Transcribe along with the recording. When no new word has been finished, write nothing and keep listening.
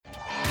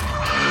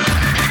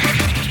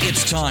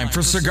time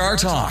for Cigar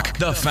Talk,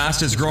 the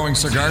fastest growing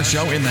cigar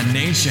show in the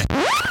nation.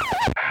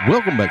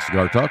 Welcome back,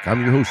 Cigar Talk.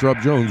 I'm your host,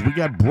 Rob Jones. We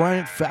got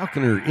Bryant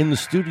Falconer in the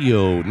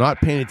studio, not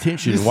paying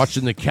attention,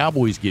 watching the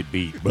Cowboys get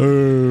beat.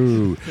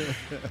 Boo!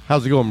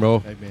 How's it going, bro?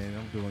 Hey, man,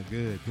 I'm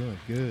doing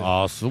good.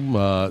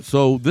 Awesome.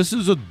 So this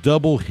is a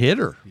double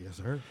hitter. Yes,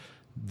 sir.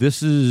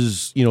 This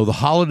is, the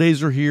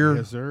holidays are here.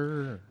 Yes,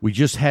 sir. We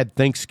just had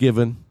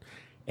Thanksgiving.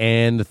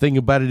 And the thing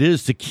about it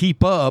is, to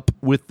keep up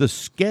with the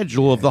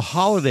schedule of the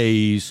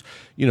holidays,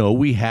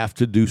 we have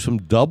to do some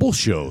double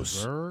shows.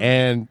 Yes, sir.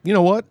 And you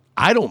know what?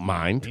 I don't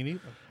mind. Me neither.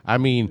 I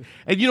mean,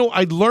 and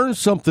I learned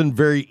something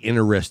very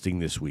interesting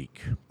this week.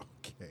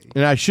 Okay.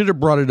 And I should have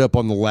brought it up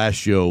on the last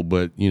show,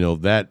 but,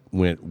 that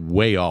went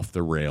way off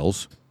the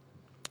rails.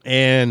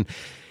 And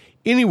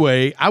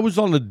anyway, I was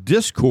on the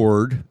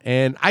Discord,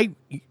 and a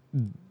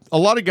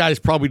lot of guys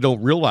probably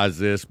don't realize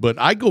this, but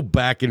I go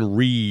back and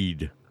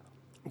read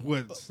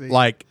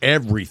like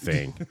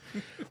everything.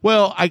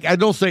 Well, I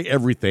don't say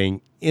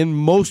everything. In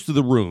most of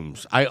the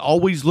rooms, I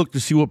always look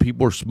to see what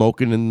people are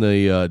smoking in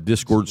the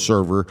Discord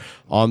server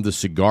on the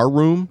cigar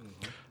room.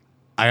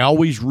 I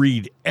always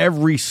read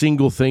every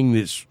single thing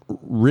that's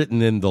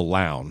written in the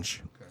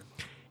lounge.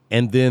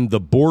 And then the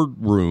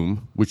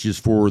boardroom, which is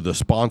for the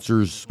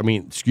sponsors,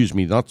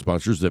 not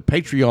sponsors, the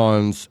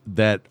Patreons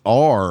that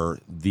are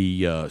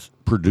the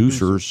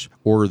producers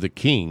or the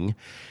king.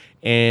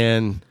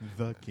 And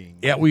the king.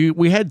 Yeah,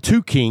 we had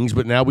two kings,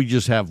 but now we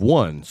just have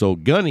one. So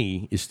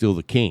Gunny is still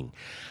the king.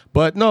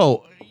 But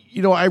no,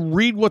 I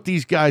read what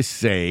these guys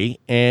say,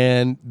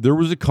 and there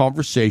was a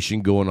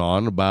conversation going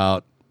on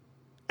about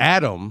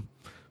Adam.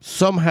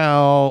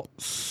 Somehow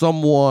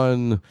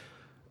someone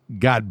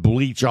got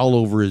bleach all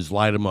over his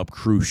Light 'em Up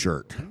crew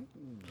shirt.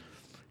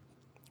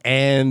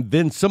 And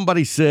then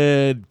somebody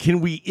said,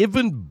 can we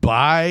even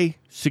buy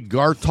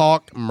Cigar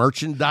Talk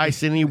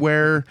merchandise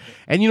anywhere?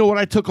 And you know what?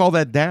 I took all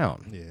that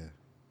down. Yeah.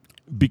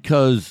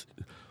 Because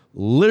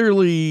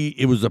literally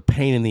it was a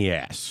pain in the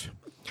ass.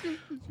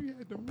 You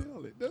had to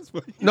mail it. That's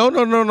why. No.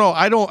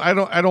 I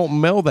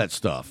don't mail that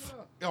stuff.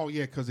 Oh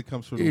yeah, because it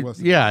comes from the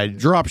West. It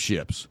drop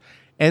ships.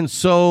 And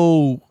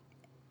so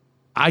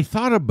I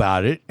thought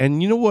about it,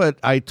 and you know what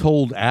I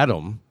told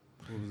Adam?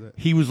 What was that?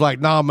 He was like,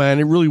 nah, man,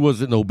 it really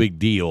wasn't no big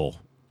deal.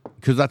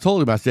 Because I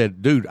told him, I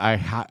said, dude,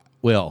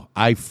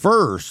 I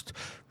first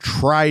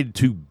tried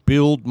to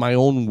build my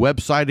own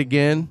website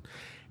again,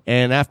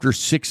 and after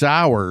 6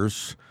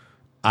 hours,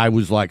 I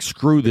was like,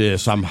 screw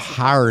this, I'm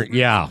hiring.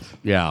 Yeah.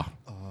 I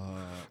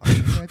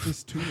had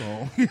this too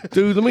long.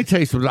 Dude, let me tell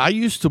you something. I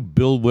used to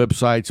build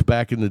websites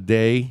back in the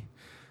day,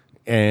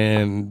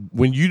 and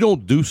when you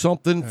don't do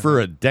something for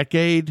a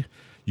decade,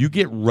 you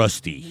get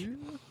rusty.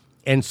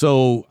 And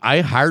so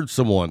I hired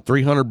someone,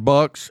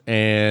 $300,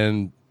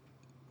 and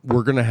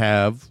we're going to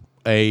have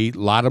a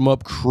Light 'em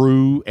Up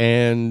crew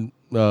and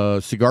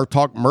Cigar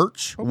Talk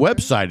merch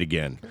website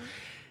again.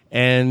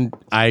 And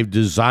I've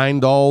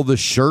designed all the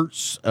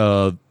shirts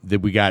that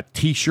we got.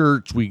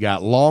 T-shirts, we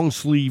got long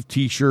sleeve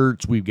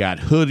T-shirts, we've got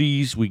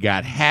hoodies, we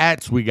got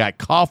hats, we got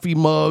coffee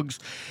mugs.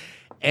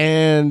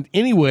 And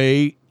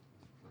anyway,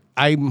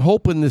 I'm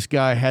hoping this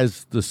guy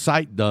has the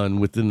site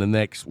done within the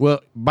next,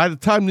 by the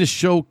time this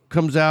show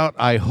comes out,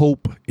 I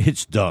hope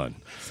it's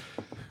done.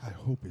 I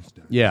hope it's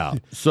done. Yeah.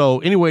 So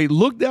anyway,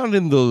 look down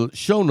in the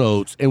show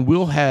notes and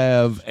we'll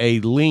have a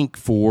link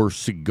for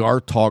Cigar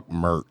Talk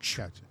merch.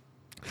 Gotcha.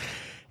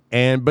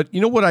 But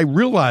you know what I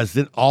realized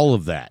in all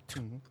of that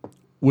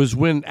was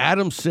when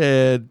Adam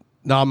said,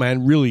 nah,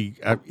 man, really,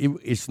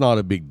 it's not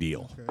a big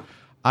deal. Okay.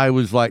 I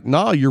was like,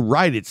 nah, you're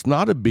right. It's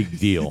not a big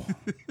deal.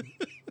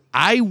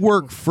 I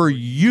work for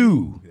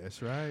you.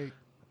 That's right.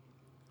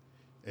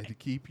 And to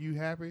keep you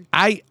happy.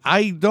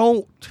 I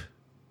don't.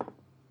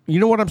 You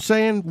know what I'm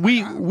saying?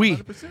 We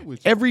 100%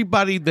 with you.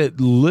 Everybody that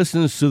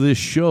listens to this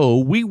show,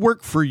 we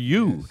work for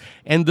you,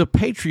 and the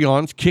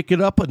Patreons kick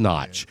it up a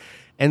notch. Yes.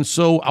 And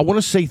so I want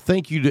to say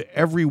thank you to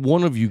every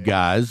one of you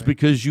guys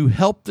because you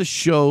help the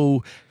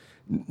show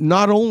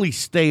not only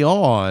stay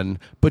on,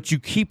 but you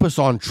keep us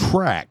on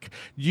track.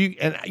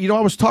 I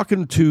was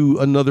talking to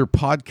another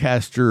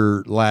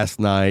podcaster last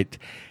night,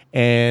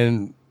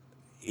 and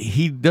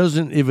he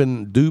doesn't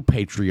even do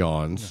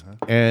Patreons.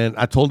 And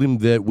I told him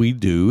that we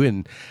do,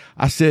 and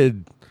I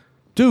said,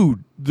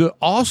 dude, the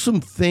awesome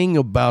thing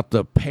about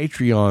the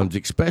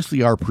Patreons,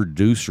 especially our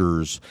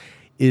producers,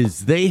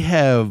 is they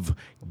have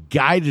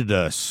guided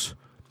us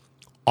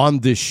on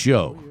this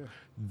show. Oh, yeah.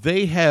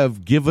 They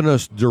have given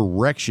us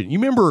direction. You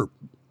remember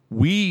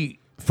we,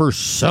 for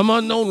some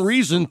unknown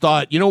reason,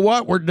 thought, you know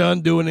what, we're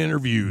done doing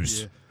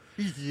interviews.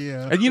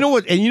 Yeah. And you know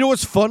what? And you know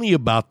what's funny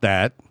about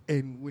that?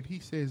 And when he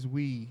says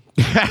we,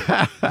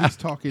 he's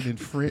talking in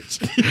French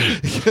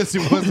because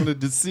it wasn't a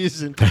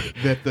decision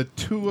that the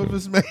two of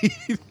us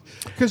made.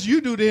 Because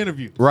you do the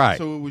interview, right?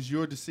 So it was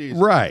your decision,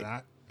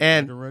 right? And I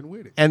had to run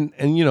with it. And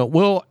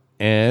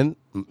and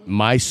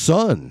my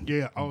son,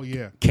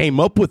 came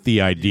up with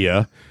the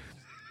idea.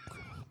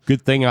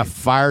 Good thing I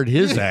fired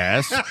his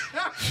ass.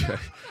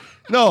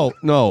 No,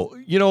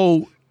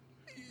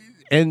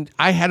 And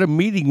I had a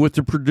meeting with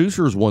the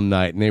producers one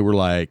night, and they were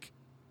like,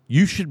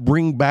 you should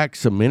bring back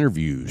some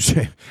interviews.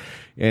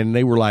 And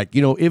they were like,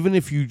 even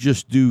if you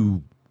just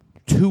do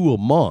 2 a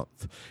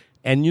month.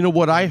 And you know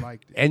what I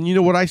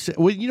said?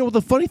 Well,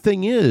 the funny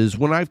thing is,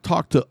 when I've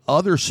talked to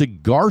other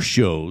cigar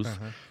shows,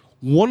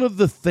 one of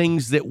the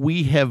things that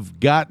we have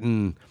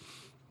gotten,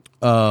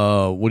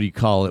 what do you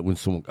call it when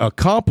someone a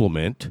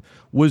compliment,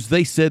 was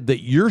they said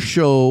that your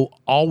show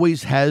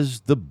always has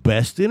the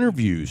best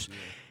interviews.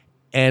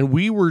 And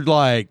we were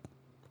like,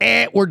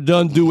 we're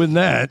done doing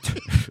that.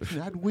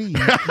 Not we.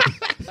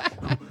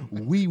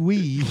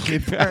 we.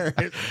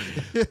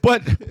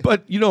 But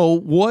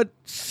what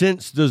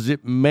sense does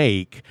it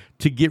make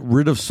to get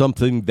rid of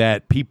something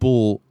that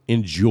people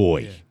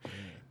enjoy? Yeah.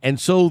 And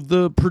so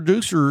the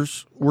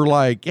producers were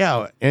like,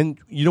 yeah. And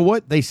you know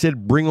what? They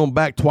said, bring them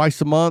back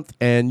twice a month.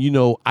 And,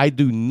 I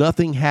do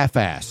nothing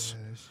half-ass.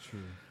 Yeah, that's true.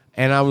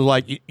 And I was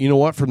like, you know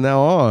what? From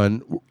now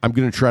on, I'm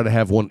going to try to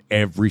have one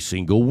every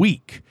single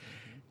week.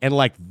 And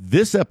like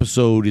this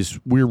episode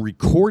we're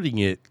recording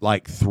it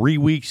like 3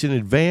 weeks in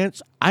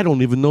advance. I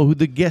don't even know who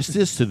the guest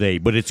is today,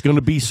 but it's going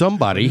to be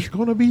somebody. It's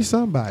going to be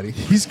somebody.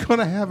 He's going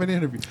to have an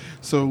interview.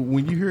 So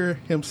when you hear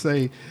him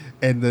say,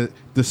 and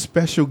the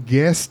special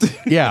guest.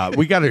 Yeah,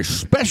 we got a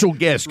special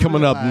guest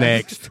coming up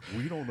next.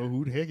 We don't know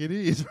who the heck it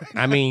is.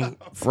 I mean,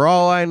 for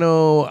all I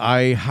know,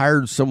 I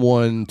hired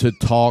someone to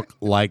talk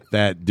like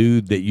that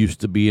dude that used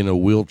to be in a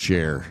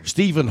wheelchair,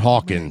 Stephen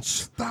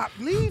Hawkins. Man, stop.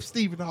 Leave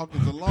Stephen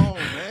Hawkins alone,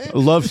 man. I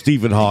love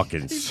Stephen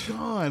Hawkins. He's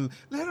gone.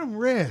 Let him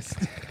rest.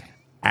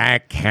 I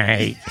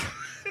can't.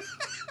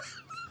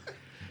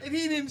 And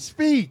he didn't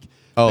speak.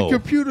 Oh. The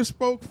computer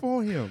spoke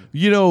for him.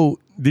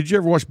 Did you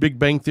ever watch Big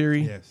Bang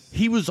Theory? Yes.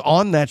 He was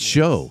on that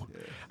show.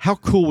 Yes. How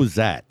cool was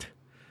that?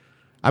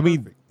 I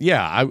mean,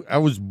 yeah, I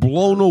was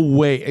blown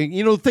away. And,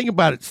 the thing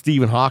about it,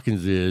 Stephen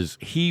Hawkins, is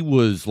he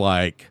was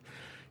like,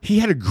 he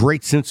had a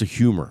great sense of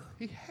humor.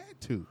 He had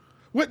to.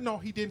 What? No,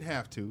 he didn't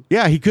have to.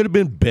 Yeah, he could have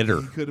been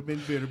bitter. He could have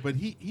been bitter, but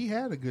he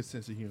had a good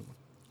sense of humor.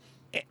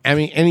 I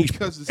mean, and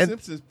because the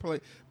Simpsons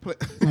play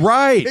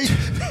right,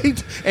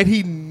 and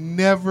he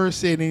never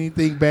said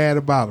anything bad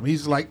about him.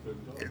 He's like,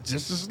 it's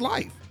just his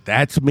life.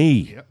 That's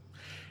me. Yep.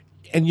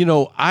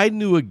 And I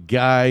knew a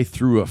guy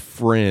through a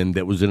friend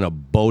that was in a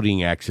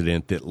boating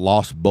accident that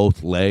lost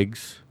both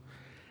legs,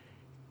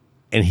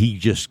 and he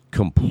just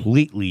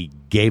completely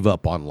gave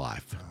up on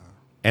life.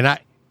 And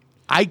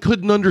I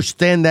couldn't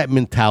understand that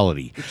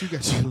mentality. But you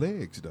got your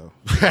legs, though.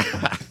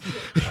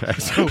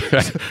 so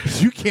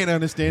you can't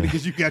understand it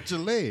because you got your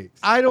legs.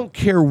 I don't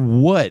care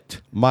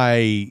what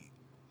my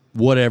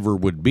whatever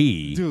would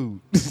be. Dude,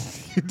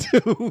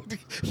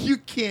 you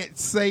can't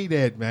say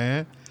that,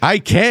 man. I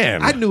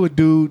can. I knew a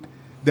dude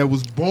that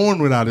was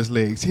born without his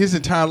legs. His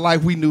entire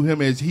life, we knew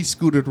him as he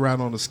scooted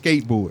around on a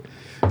skateboard.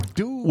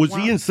 Dude, was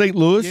he in St.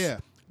 Louis? Yeah.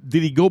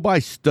 Did he go by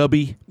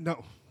Stubby?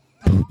 No.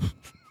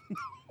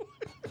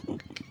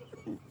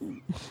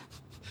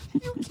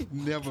 You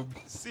can never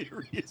be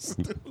serious,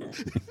 dude.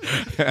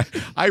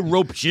 I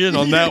roped you in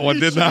on that one,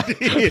 didn't I?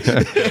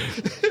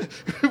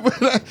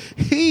 But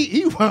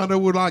he wound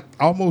up with like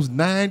almost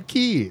 9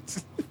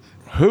 kids.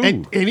 Who?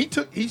 And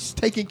he's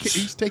taking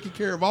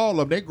care of all of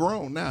them. They're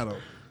grown now, though.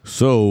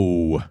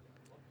 So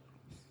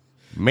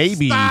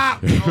maybe.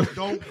 Stop! No,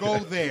 don't go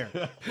there.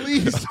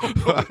 Please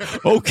don't go there.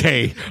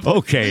 Okay.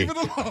 Leave it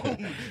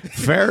alone.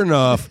 Fair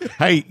enough.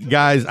 Hey,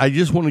 guys, I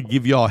just want to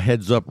give y'all a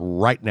heads up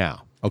right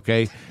now,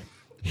 okay?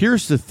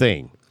 Here's the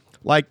thing.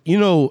 Like,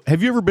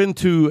 have you ever been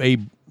to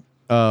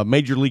a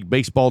Major League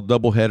Baseball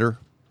doubleheader?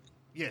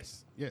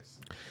 Yes.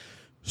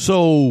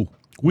 So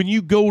when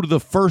you go to the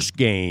first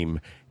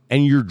game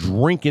and you're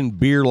drinking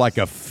beer like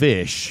a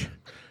fish,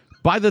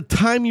 by the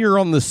time you're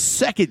on the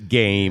second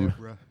game,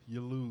 yeah,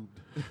 you lubed.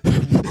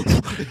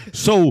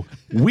 So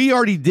we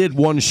already did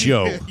one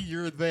show.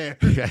 You're there.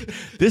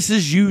 This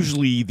is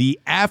usually the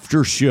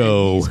after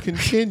show. He's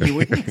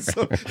continuing,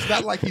 so it's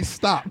not like he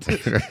stopped.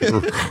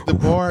 The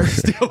bar is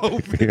still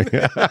open.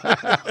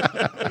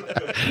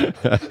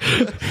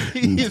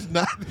 He is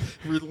not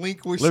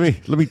relinquished.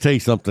 Let me tell you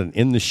something.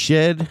 In the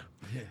shed,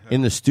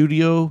 in the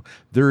studio,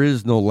 there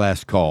is no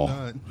last call.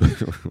 None.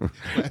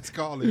 Last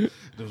call.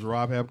 Does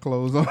Rob have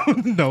clothes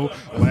on? No.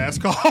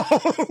 Last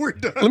call. We're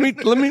done.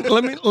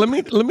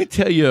 Let me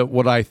tell you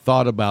what I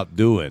thought about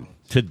doing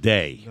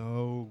today.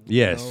 No.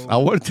 Yes, no. I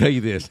want to tell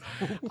you this.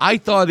 I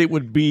thought it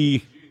would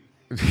be.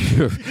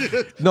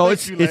 No,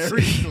 it's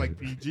like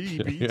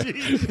PG.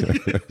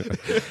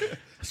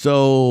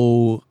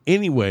 So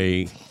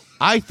anyway,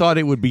 I thought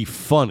it would be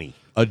funny,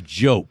 a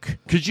joke,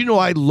 because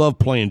I love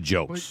playing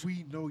jokes. But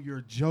we know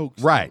your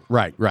jokes. Right.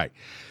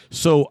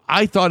 So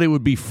I thought it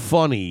would be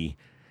funny,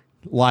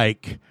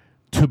 like,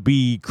 to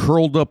be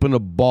curled up in a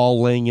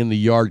ball laying in the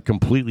yard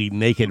completely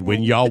naked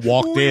when y'all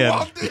walked in.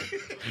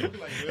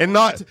 And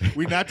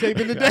we're not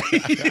taping today.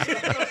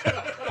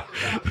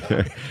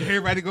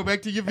 Everybody go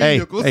back to your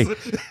vehicles. Hey,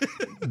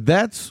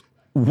 that's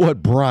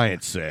what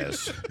Bryant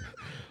says.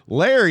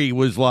 Larry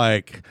was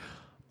like,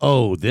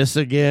 oh, this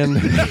again?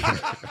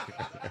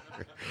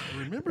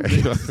 remember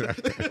this.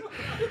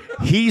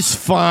 He's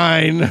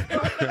fine.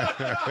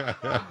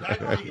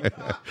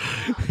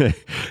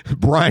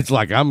 Brian's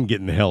like, I'm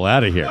getting the hell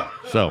out of here.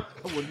 So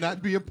I will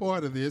not be a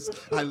part of this.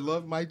 I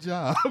love my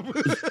job.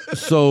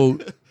 So,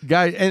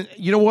 guys, and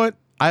you know what?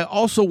 I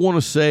also want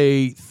to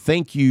say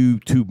thank you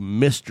to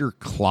Mr.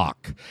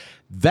 Clock.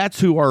 That's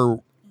who our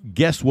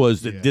guest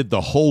was that did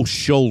the whole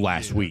show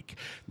last week.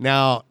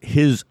 Now,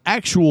 his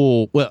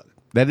actual, well,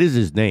 that is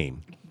his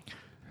name,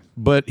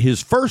 but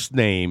his first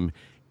name,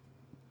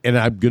 and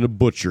I'm going to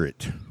butcher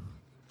it.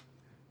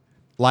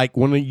 Like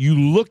when you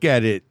look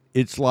at it,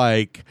 it's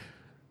like,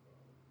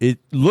 it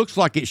looks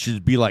like it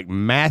should be like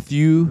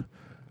Matthew,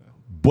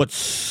 but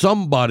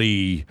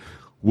somebody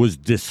was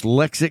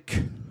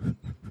dyslexic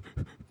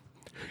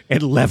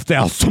and left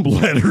out some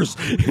letters.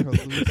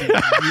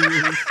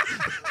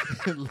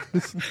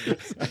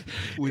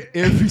 With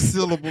every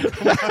syllable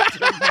come out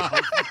your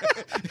mouth.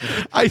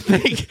 I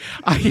think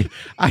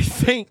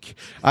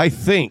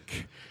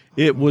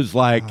it was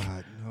like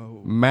God,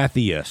 no.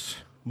 Matthias.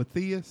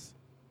 Matthias?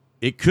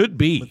 It could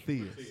be.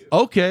 Matthias.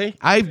 Okay,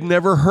 I've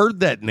never heard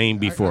that name I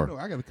before. know.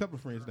 I got a couple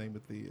of friends named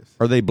Matthias.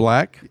 Are they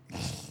black?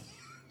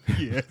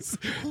 Yes.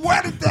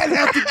 What did that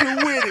have to do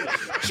with it?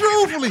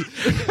 Truthfully,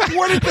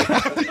 what did that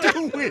have to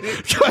do with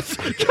it? Just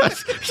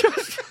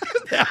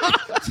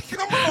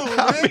Come on, man.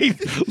 I mean,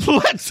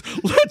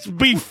 let's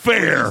be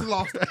fair. He's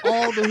lost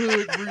all the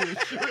hood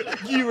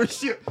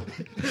viewership.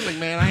 He's like,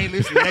 man, I ain't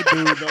listening to that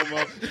dude no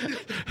more.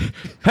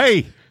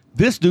 Hey,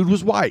 this dude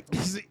was white.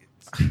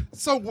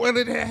 So what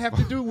did that have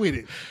to do with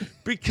it?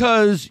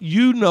 Because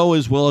you know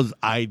as well as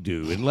I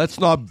do, and let's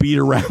not beat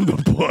around the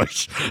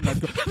bush.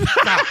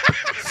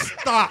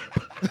 Stop.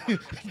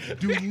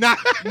 Do not.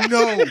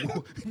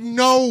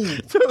 No.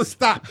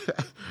 Stop.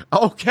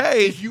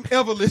 Okay. If you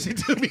ever listen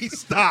to me,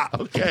 stop.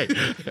 Okay.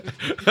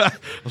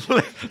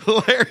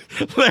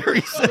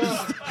 Larry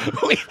says,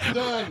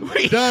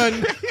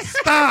 Done.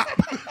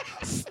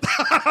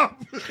 Stop.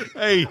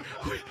 Hey,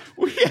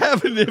 we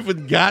haven't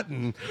even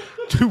gotten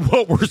to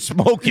what we're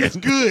smoking. It's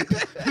good.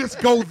 Let's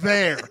go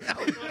there.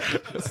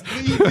 Let's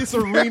leave this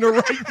arena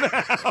right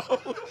now.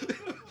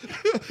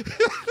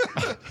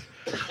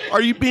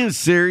 Are you being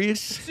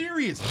serious?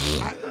 Serious.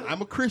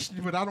 I'm a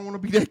Christian, but I don't want to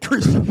be that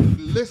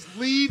Christian. Let's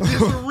leave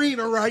this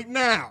arena right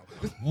now.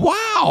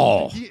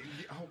 Wow. Yeah,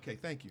 okay,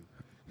 thank you.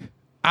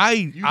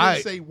 You didn't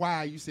I say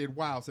why. You said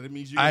wow, so that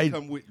means you're going to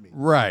come with me.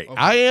 Right. Okay.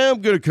 I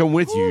am going to come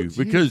with you Jesus.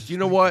 because you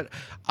know what?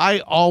 I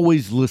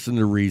always listen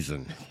to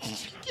reason.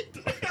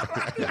 You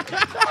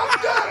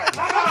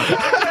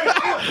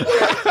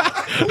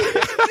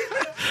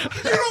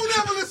don't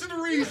ever listen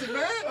to reason,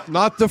 man.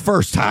 Not the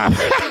first time.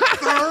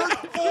 Third,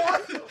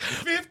 fourth,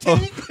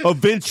 15th.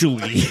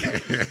 Eventually.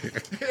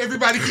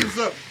 Everybody gives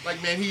up.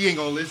 Like, man, he ain't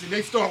going to listen.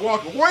 They start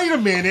walking. Wait a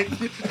minute.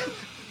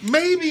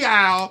 Maybe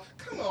I'll.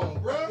 Come on,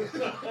 bro.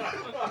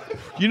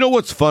 You know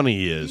what's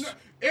funny is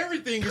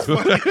Everything is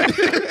funny.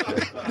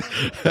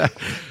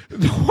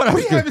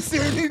 We haven't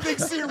said anything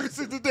serious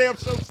since the damn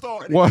show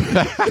started. what?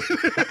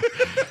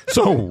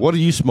 So, what are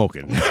you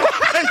smoking?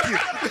 Thank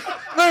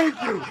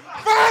you.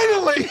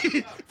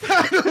 Finally.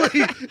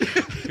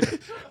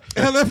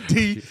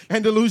 LFD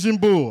and Delusion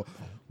Bull.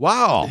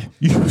 Wow,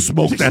 you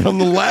smoked that on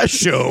the last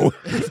show.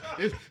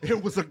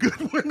 It was a good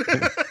one.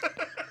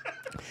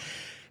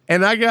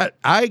 And I got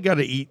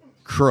to eat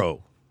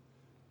crow.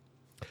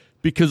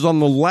 Because on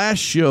the last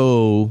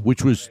show,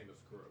 which was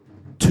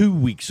 2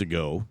 weeks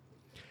ago,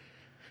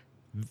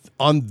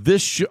 on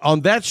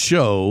that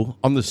show,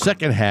 on the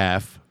second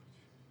half,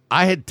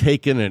 I had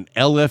taken an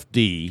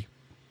LFD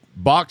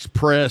box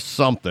press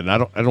something. I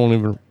don't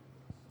even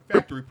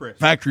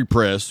factory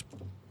press.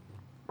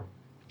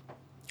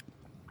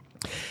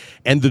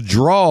 And the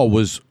draw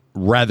was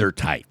rather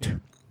tight.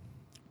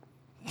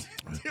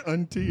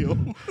 Until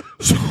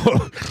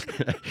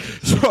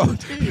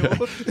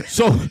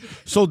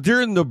So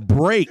during the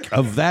break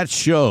of that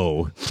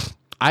show,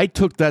 I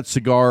took that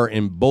cigar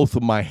in both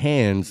of my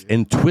hands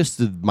and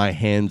twisted my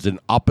hands in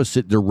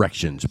opposite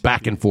directions,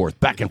 back and forth,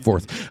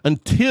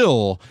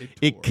 until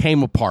it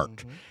came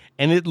apart.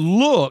 And it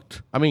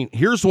looked, I mean,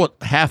 here's what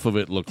half of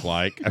it looked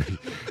like. and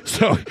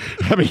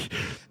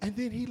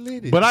then he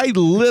lit it. But I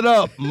lit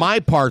up my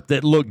part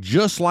that looked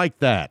just like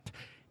that.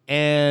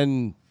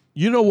 And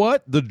you know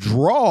what? The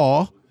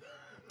draw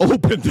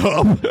opened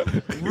up.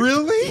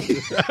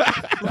 Really?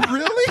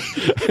 Really?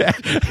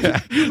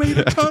 You made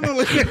a tunnel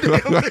in that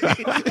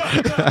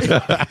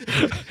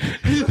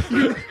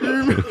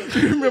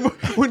you remember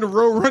when the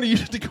road runner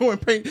used to go and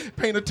paint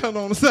a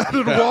tunnel on the side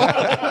of the wall?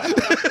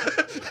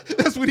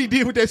 That's what he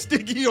did with that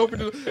stick. He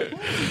opened it.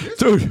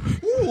 Dude.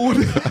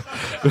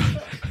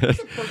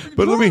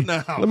 But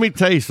let me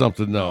tell you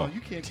something though. Oh,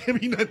 you can't tell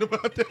me nothing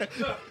about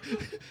that.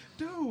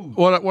 Dude.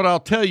 What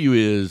I'll tell you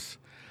is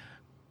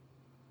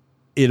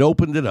it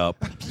opened it up.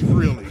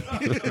 Really?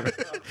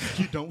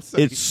 You don't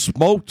say. It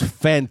smoked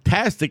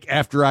fantastic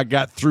after I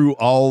got through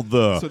all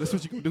the. So that's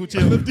what you're going to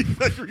do with your LFD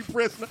factory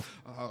press now?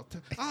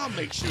 I'll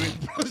make sure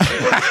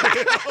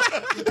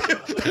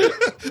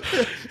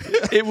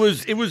It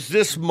was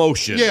this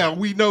motion. Yeah,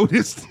 we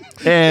noticed.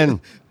 And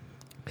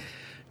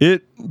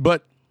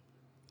but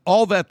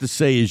all that to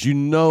say is,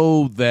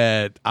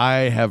 that I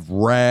have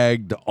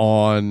ragged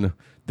on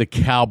the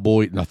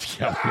cowboy, not the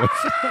cowboys.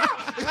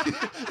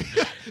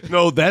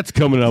 No, that's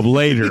coming up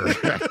later.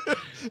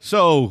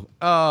 So,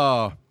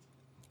 I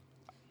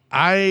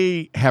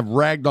have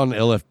ragged on the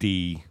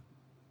LFD,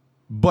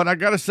 but I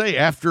got to say,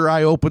 after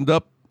I opened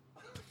up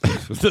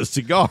the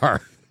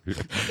cigar,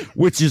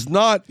 which is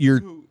not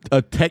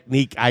a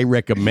technique I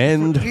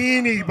recommend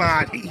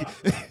Anybody.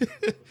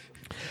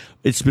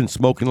 it's been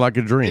smoking like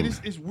a dream.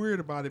 It's weird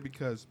about it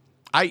because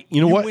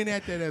you know what? went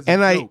at that as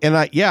and a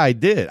joke. I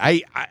did.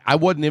 I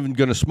wasn't even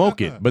going to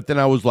smoke it, but then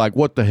I was like,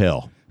 what the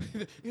hell?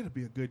 It'll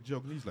be a good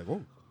joke. And he's like,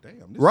 oh,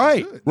 damn. This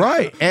Right, is good.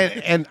 right.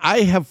 And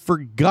I have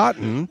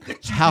forgotten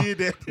how did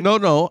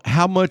that.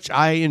 how much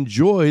I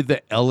enjoy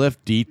the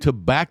LFD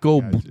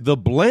tobacco the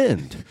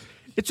blend.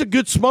 It's a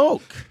good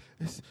smoke.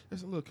 There's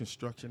a little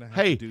construction I have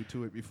Hey, to do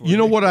to it before. you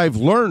know what I've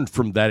learned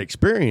from that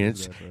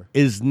experience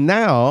is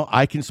now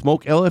I can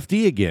smoke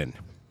LFD again.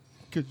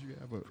 Because you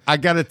have a. I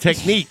got a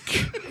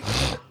technique.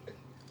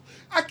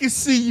 I can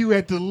see you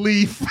at the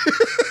Leaf,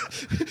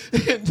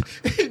 and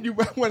you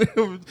buy one of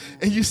them,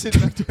 and you sit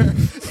back there in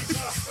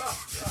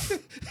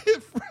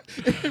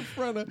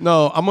front of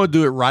No, I'm going to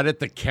do it right at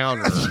the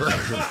counter.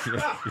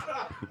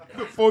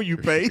 before you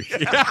pay.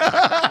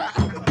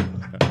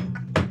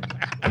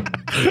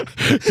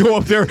 Go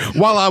up there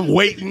while I'm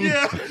waiting.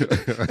 Yeah.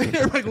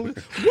 Everybody goes,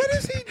 what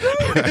is he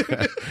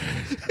doing?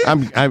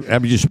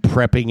 I'm just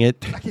prepping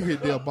it. I can hear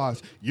Dale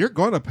Boss. You're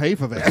gonna pay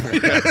for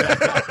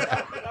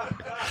that.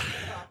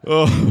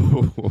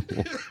 Oh,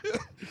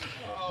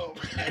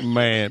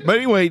 man. But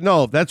anyway,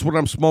 no, that's what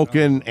I'm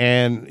smoking,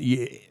 and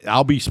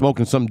I'll be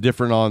smoking something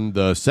different on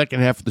the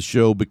second half of the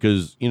show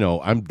because,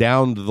 I'm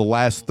down to the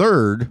last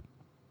third,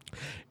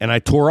 and I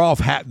tore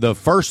off the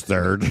first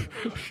third.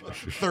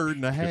 Third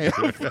and a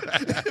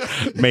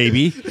half.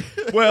 Maybe.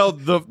 Well,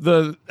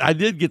 I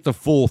did get the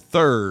full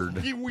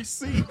third, We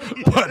see.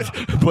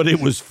 but it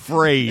was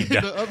frayed.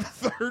 The other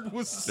third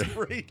was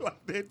straight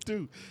like that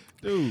too.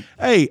 Dude.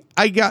 Hey,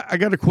 I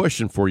got a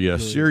question for you, a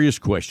serious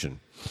question.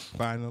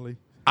 Finally.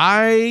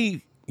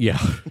 I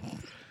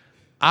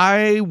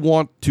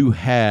want to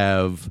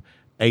have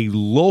a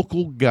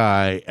local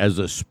guy as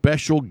a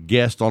special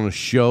guest on a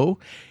show,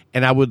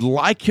 and I would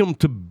like him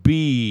to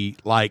be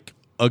like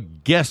a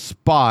guest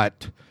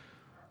spot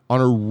on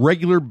a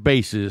regular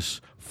basis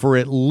for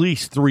at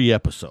least 3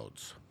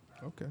 episodes.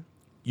 Okay.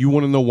 You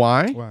want to know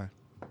why? Why?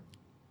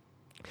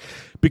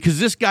 Because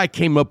this guy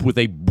came up with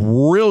a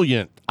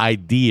brilliant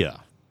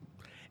idea.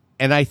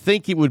 And I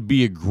think it would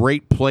be a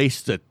great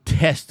place to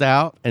test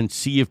out and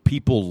see if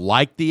people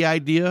like the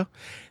idea,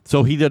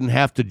 so he doesn't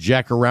have to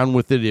jack around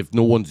with it if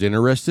no one's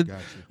interested.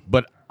 Gotcha.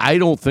 But I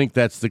don't think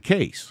that's the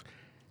case.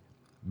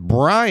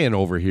 Brian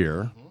over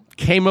here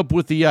came up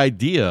with the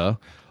idea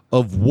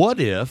of what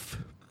if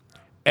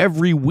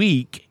every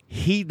week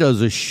he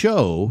does a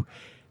show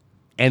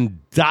and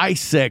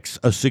dissects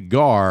a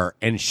cigar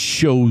and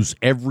shows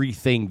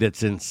everything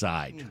that's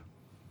inside.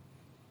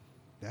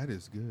 That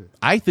is good.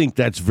 I think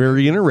that's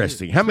very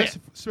interesting. How many?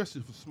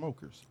 Especially for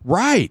smokers.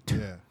 Right.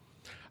 Yeah.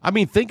 I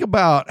mean, think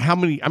about how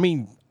many. I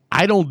mean,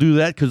 I don't do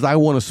that because I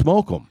want to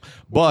smoke them,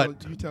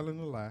 but You telling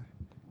a lie.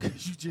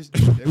 Because you just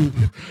did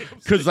that.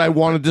 because I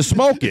wanted to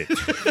smoke it.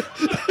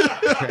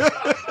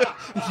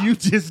 You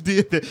just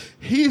did that.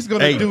 He's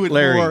going to Hey, do it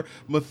Larry, more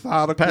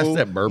methodical, pass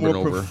that bourbon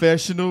more over.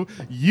 professional.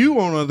 You,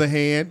 on the other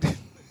hand,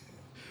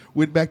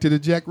 went back to the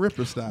Jack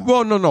Ripper style.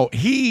 Well, no.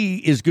 He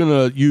is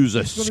going to use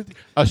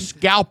a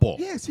scalpel.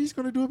 Yes, he's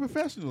going to do it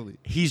professionally.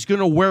 He's going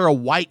to wear a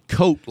white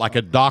coat like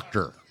a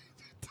doctor.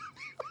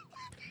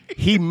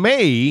 He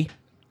may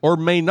or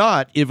may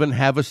not even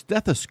have a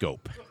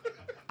stethoscope.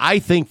 I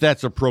think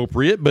that's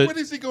appropriate, but What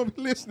is he going to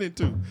be listening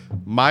to?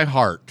 my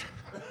heart.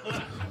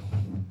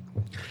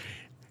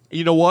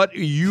 You know what?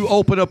 You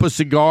open up a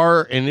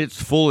cigar and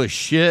it's full of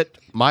shit,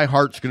 my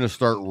heart's going to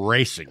start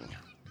racing.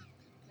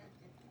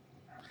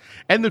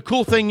 And the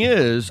cool thing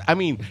is, I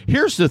mean,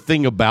 here's the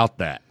thing about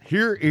that.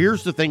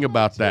 Here's the thing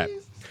about that.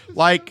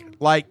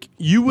 Like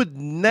you would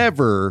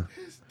never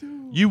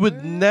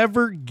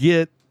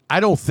get, I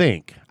don't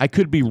think, I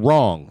could be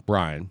wrong,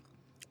 Brian.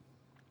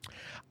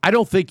 I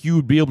don't think you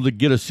would be able to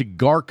get a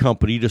cigar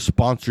company to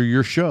sponsor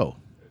your show.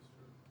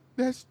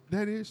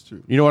 That is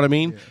true. You know what I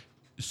mean? Yeah.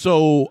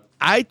 So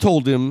I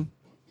told him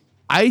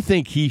I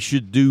think he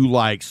should do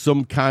like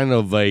some kind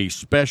of a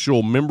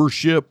special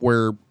membership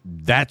where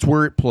that's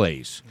where it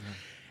plays.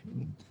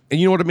 And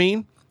you know what I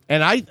mean?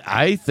 And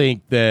I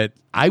think that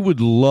I would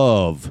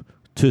love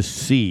to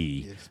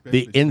see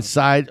the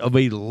inside of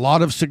a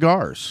lot of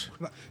cigars.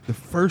 The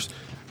first,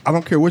 I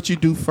don't care what you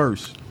do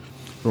first,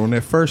 but on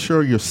that first show,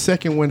 your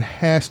second one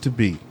has to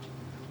be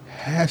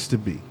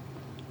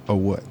a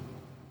what?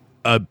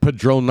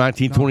 Padron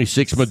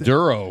 1926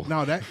 Maduro.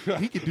 No, that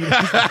he could do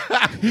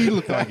that. He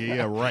looked like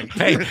right.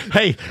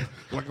 Hey,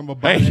 like I'm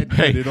about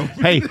to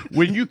hey,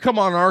 when you come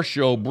on our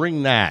show,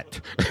 bring that,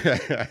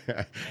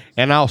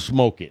 and I'll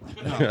smoke it.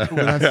 No,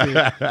 what I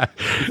said,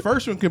 the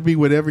first one can be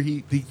whatever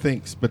he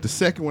thinks, but the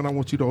second one I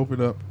want you to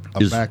open up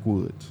a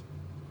backwoods.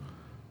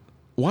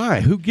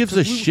 Why? Who gives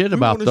a shit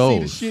about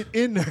those? See the shit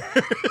in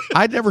there.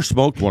 I never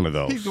smoked one of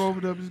those. He's going to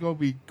open up. It's going to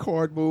be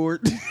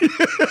cardboard.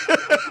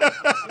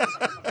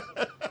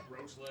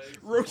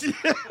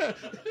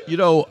 You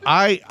know,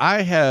 I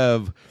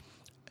have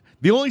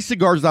the only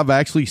cigars I've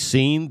actually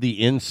seen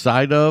the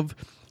inside of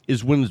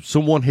is when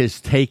someone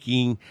has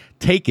taken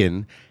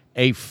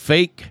a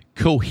fake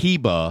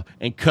Cohiba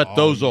and cut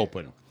those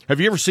open.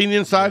 Have you ever seen the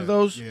inside of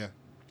those? Yeah.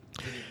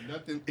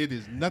 It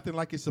is nothing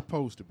like it's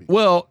supposed to be.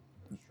 Well,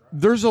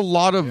 there's a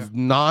lot of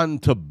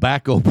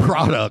non-tobacco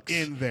products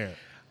in there.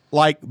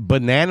 Like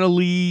banana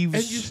leaves.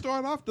 And you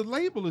start off, the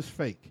label is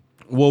fake.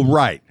 Well,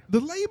 right. The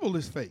label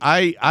is fake.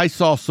 I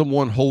saw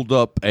someone hold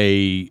up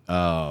a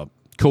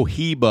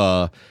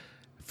Cohiba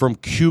from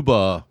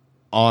Cuba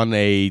on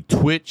a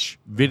Twitch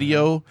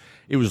video.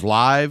 It was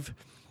live,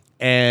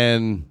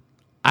 and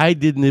I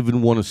didn't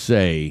even want to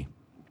say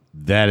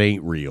that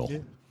ain't real. Yeah.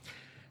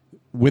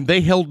 When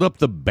they held up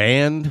the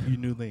band, you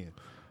knew then.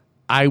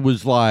 I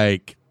was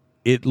like,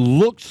 it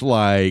looks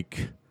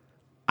like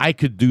I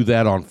could do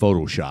that on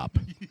Photoshop.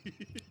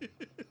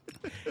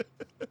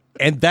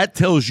 And that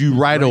tells you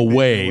right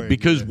away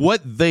because what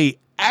they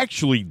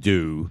actually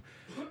do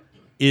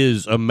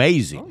is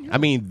amazing. Oh, yeah.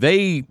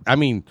 I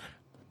mean,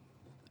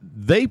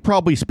 they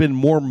probably spend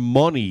more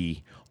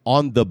money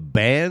on the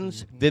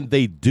bands than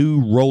they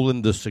do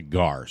rolling the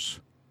cigars.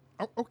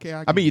 Oh, okay,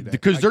 I mean,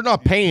 because they're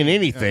not paying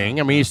anything.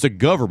 I mean, it's the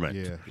government.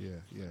 Yeah.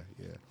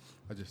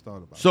 I just thought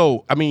about it.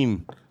 So, I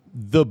mean,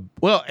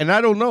 and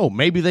I don't know.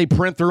 Maybe they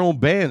print their own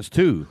bands,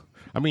 too.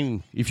 I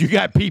mean, if you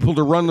got people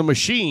to run the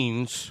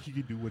machines, you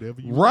can do whatever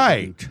you want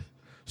to do.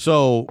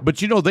 So,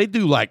 but you know, they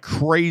do like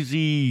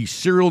crazy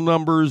serial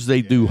numbers.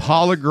 They do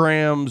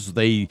holograms.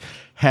 They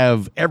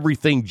have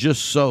everything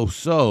just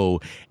so,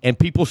 and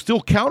people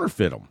still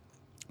counterfeit them.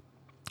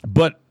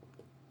 But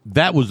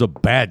that was a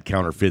bad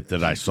counterfeit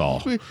that I saw.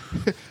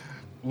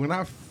 When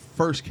I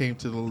first came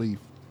to the Leaf,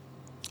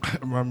 I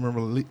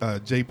remember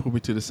Jay pulled me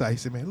to the side. He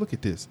said, "Man, look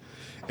at this,"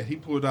 and he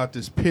pulled out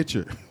this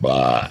picture,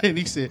 and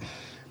he said,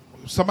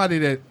 somebody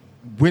that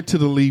went to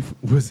the Leaf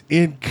was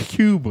in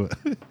Cuba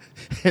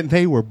and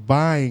they were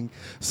buying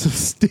some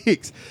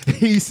sticks.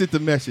 He sent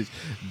the message,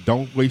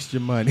 "Don't waste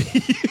your money."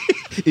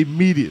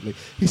 Immediately.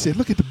 He said,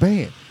 "Look at the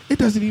band. It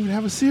doesn't even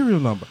have a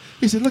serial number."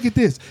 He said, "Look at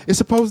this. It's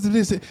supposed to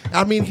this."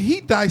 I mean, he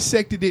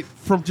dissected it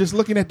from just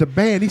looking at the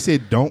band. He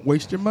said, "Don't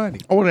waste your money."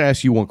 I want to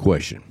ask you one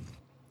question.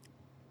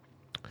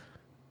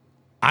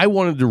 I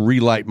wanted to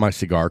relight my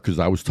cigar because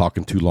I was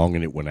talking too long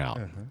and it went out.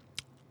 Uh-huh.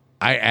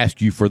 I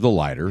asked you for the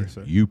lighter. Yes,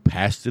 you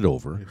passed it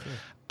over. Yes,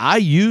 I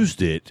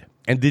used it,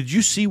 and did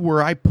you see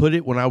where I put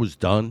it when I was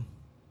done?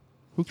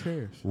 Who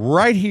cares?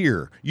 Right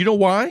here. You know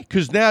why?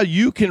 Because now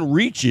you can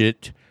reach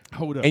it,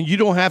 and you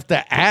don't have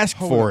to ask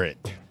for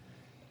it.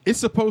 It's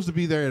supposed to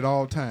be there at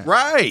all times.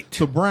 Right.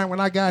 So, Brian,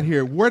 when I got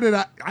here, where did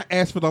I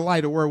asked for the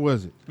lighter? Where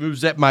was it? It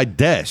was at my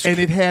desk. And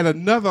it had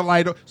another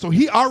lighter. So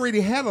he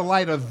already had a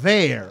lighter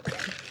there.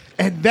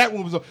 And that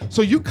one was,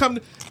 so you come,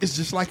 it's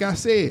just like I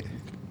said.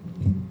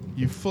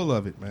 You're full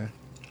of it, man.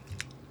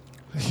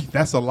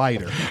 That's a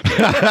lighter.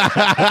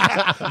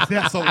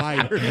 That's a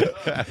lighter.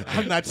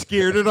 I'm not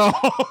scared at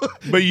all.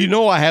 But you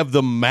know I have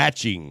the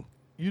matching.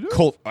 You do?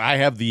 Colt. I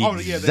have the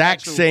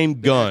exact same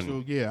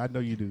gun. I know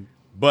you do.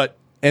 But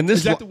and this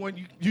is that the one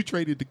you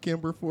traded to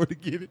Kimber for to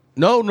get it?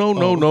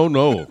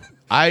 No.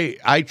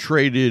 I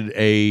traded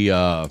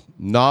a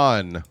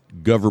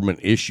non-government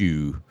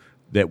issue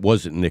that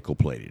wasn't nickel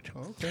plated.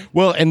 Okay.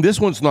 Well, and this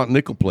one's not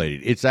nickel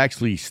plated. It's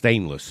actually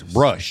stainless,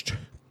 brushed.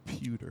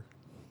 Pewter.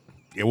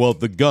 Yeah, well,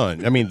 the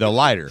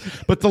lighter.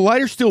 But the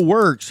lighter still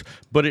works,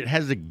 but it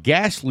has a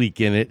gas leak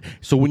in it.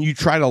 So when you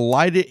try to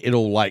light it,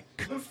 it'll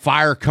like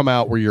fire come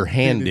out where your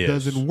hand is.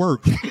 It doesn't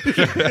work.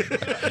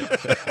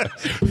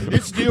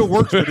 It still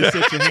works when you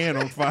set your hand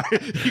on fire.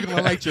 You're going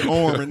to light your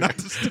arm and not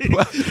the stick.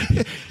 Well,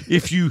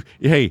 if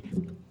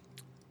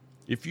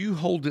you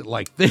hold it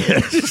like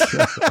this.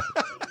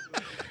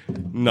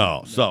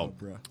 No. So,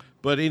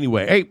 but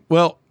anyway, hey,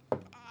 well,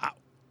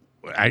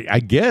 I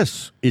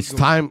guess it's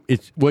time. You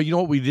know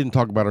what? We didn't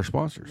talk about our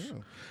sponsors.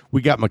 Yeah.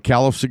 We got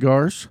McAuliffe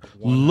Cigars.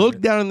 Look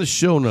down in the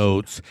show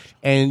notes,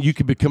 and you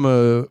can become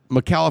a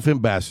McAuliffe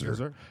ambassador. Yes,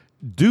 sir.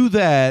 Do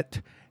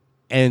that,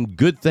 and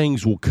good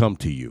things will come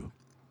to you.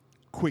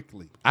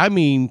 Quickly. I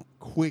mean,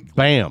 quickly.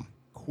 Bam.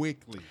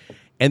 Quickly.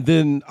 And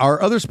then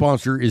our other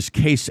sponsor is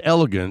Case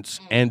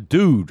Elegance. And,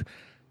 dude,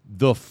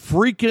 the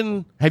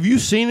freaking – have you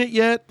seen it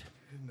yet?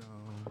 No.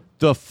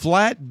 The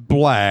flat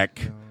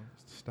black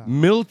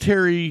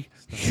military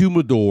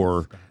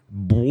humidor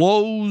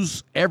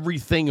blows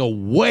everything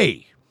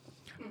away.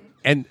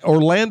 And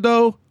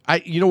Orlando,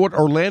 you know what?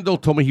 Orlando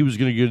told me he was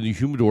going to get a new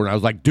humidor, and I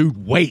was like,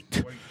 dude,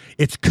 wait.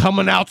 It's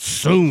coming out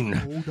soon.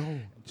 Hold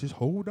on. Just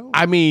hold on.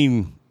 I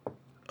mean,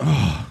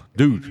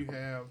 dude, You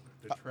have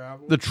the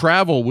travel. the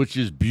travel, which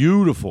is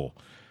beautiful.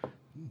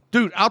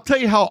 Dude, I'll tell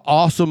you how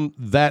awesome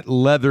that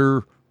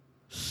leather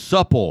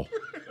supple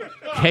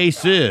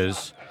case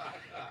is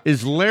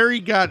Larry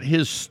got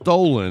his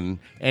stolen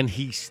and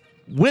he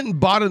went and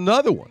bought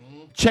another one.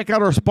 Check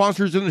out our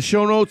sponsors in the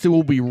show notes and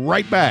we'll be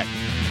right back.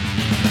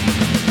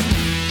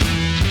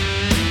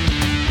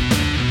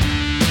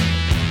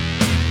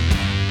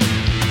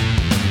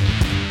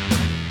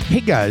 Hey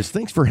guys,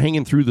 thanks for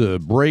hanging through the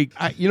break.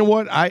 You know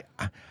what?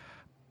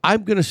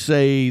 I'm going to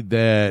say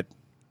that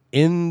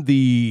in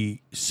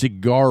the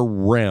cigar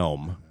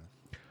realm,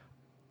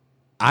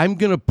 I'm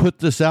going to put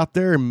this out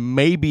there, and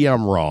maybe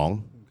I'm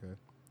wrong,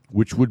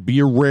 which would be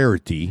a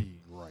rarity.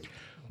 Right.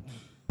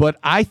 But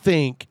I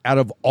think out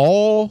of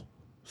all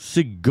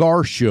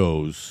cigar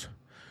shows,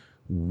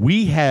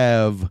 we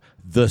have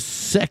the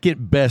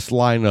second best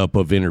lineup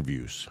of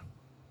interviews.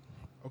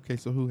 Okay,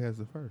 so who has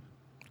the first?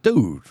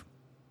 Dude,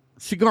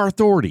 Cigar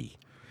Authority.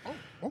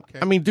 Okay.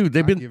 I mean, dude,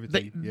 they've I'll been, give it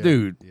to you. Yeah,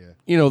 dude, yeah.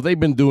 you know, they've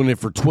been doing it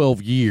for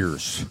 12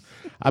 years.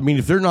 I mean,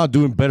 if they're not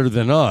doing better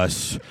than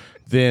us,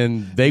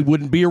 then they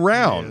wouldn't be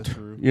around. Yeah,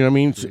 true. You know what I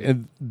mean?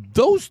 And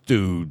those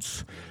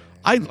dudes,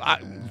 I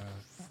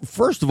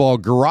first of all,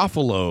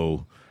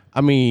 Garofalo,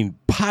 I mean,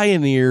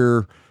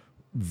 pioneer,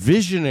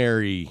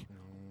 visionary.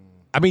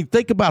 I mean,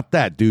 think about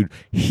that, dude.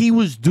 He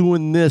was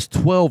doing this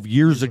 12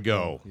 years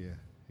ago. Yeah.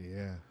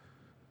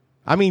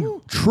 I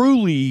mean,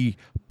 truly,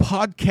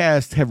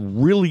 podcasts have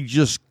really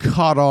just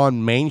caught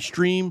on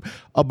mainstream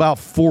about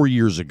 4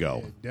 years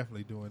ago. Yeah,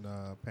 definitely during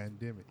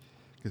pandemic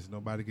because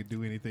nobody could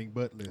do anything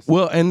but listen.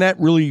 Well, and that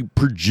really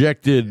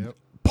projected Yep.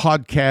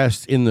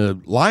 podcasts in the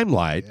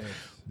limelight. Yes.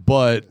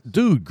 But,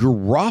 dude,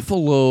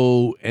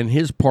 Garofalo and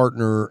his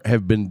partner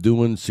have been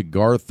doing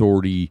Cigar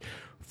Authority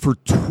for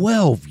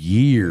 12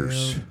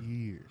 years. 12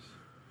 years.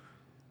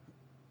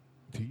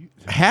 Do you?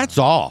 Hats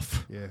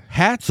off. Yeah.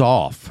 Hats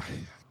off.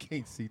 I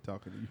can't see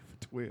talking to you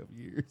for 12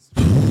 years.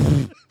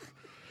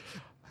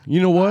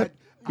 You know what?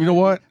 You know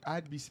what?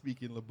 I'd be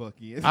speaking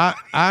Labuckian.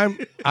 I'm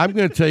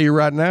going to tell you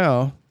right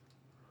now,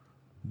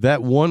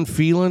 that one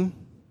feeling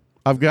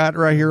I've got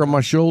right here on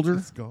my shoulder,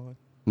 It's gone.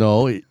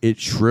 no, it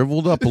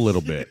shriveled up a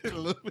little bit.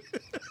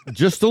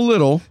 Just a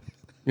little.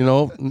 You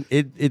know,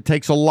 it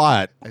takes a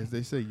lot. As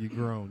they say, you're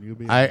grown. You'll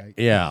be all right.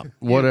 Yeah,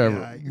 whatever.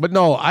 all right. But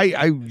no,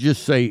 I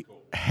just say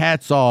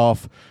hats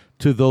off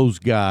to those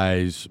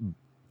guys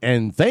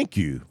and thank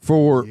you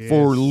for Yes.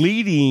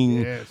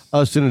 leading Yes.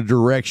 us in a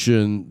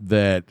direction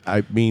that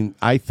I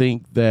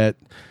think that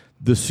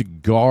the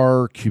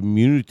cigar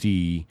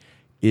community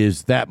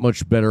is that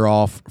much better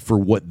off for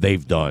what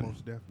they've done. Most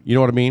definitely. You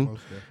know what I mean?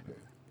 Most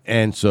definitely.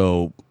 And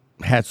so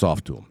hats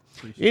off to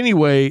them.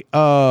 Anyway,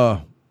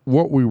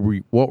 what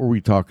were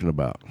we talking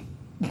about?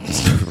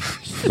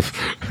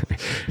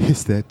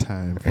 It's that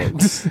time,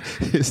 folks.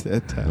 It's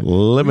that time.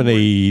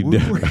 Lemonade. We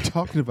weren't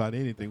talking about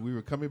anything. We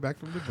were coming back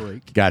from the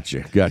break.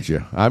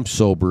 Gotcha. I'm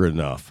sober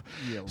enough.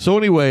 Yeah. So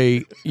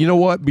anyway, you know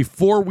what?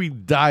 Before we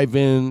dive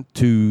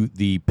into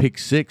the Pick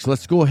Six,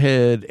 let's go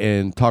ahead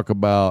and talk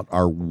about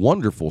our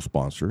wonderful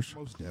sponsors.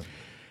 Most definitely.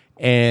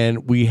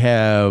 And we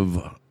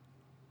have,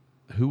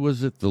 who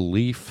was it? The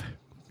Leaf.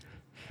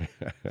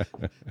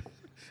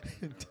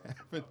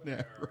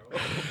 Tabanero.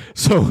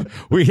 So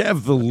we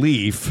have the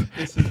Leaf.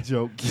 It's a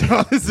joke,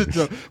 y'all. It's a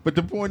joke. But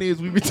the point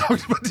is, we've been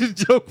talking about this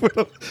joke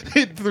with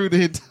him through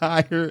the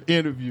entire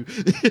interview,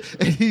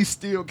 and he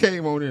still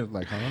came on in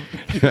like, huh?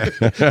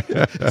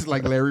 It's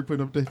like Larry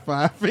putting up the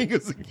 5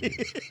 fingers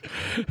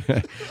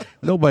again.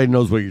 Nobody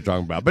knows what you're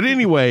talking about. But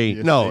anyway,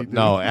 Yes, no, they do.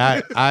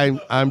 no,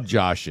 I'm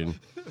joshing.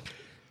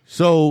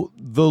 So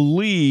the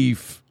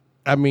Leaf,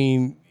 I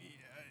mean,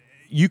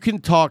 you can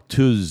talk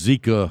to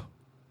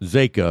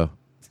Zeka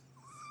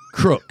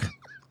Crook.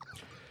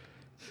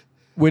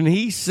 When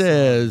he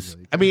says,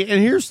 I mean,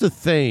 and here's the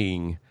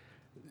thing,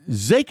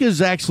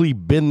 Zeka's actually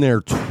been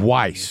there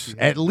twice,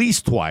 at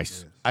least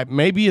twice.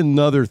 Maybe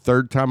another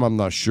third time, I'm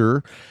not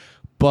sure.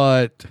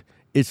 But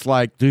it's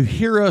like, to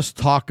hear us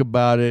talk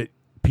about it,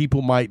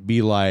 people might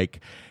be like,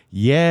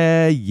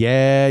 yeah,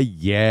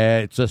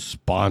 it's a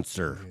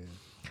sponsor.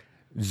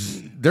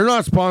 They're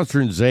not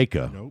sponsoring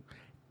Zeka. Nope.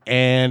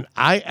 And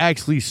I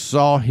actually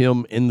saw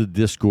him in the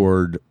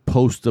Discord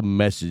post a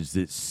message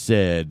that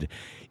said,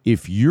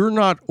 if you're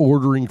not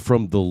ordering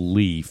from the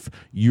Leaf,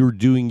 you're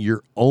doing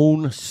your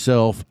own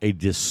self a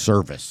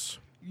disservice.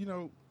 You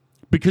know,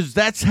 Because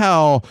that's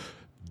how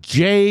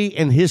Jay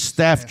and his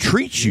staff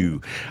treat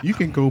you. you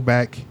can go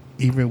back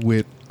even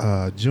with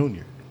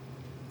Junior.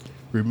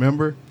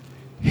 Remember,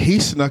 he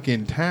snuck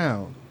in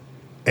town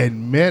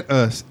and met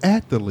us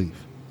at the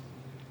Leaf.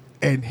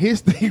 And his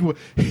thing was,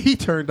 he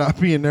turned out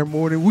being there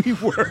more than we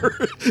were.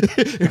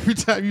 Every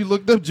time you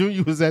looked up,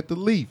 Junior was at the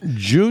Leaf.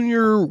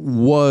 Junior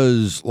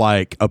was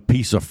like a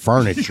piece of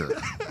furniture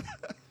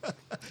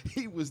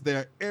He was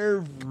there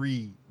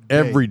every day.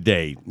 every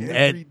day.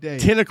 Every At day.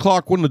 10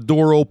 o'clock when the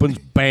door opens,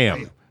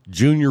 bam,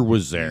 Junior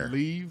was there.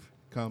 Leave,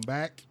 come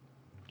back,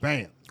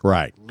 bam.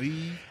 Right.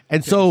 Leave.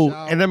 And take a so,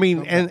 shower, and I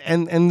mean, come back.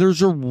 and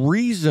there's a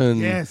reason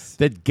Yes.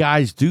 that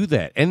guys do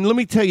that. And let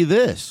me tell you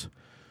this,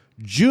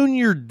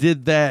 Junior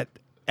did that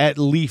at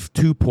Leaf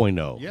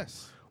 2.0.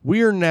 Yes.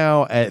 We are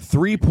now at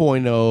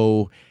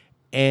 3.0,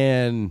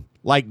 and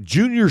like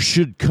Junior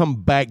should come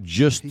back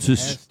just to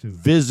has to.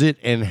 visit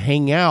and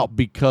hang out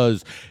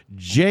because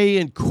Jay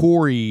and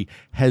Corey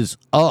has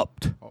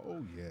upped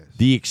Oh yes.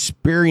 the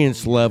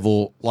experience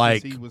level.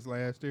 Like, Since he was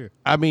last year.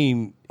 I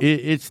mean,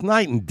 it's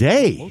night and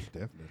day. Most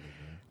definitely, man.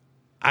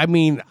 I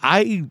mean,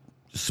 I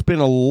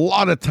spent a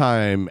lot of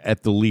time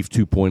at the Leaf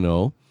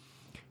 2.0,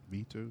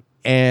 Me too.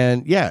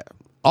 and yeah,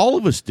 all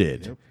of us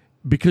did Yep.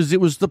 because it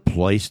was the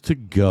place to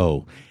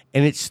go,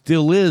 and it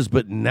still is.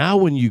 But now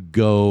when you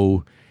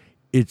go,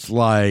 it's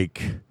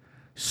like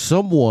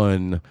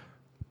someone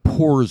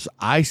pours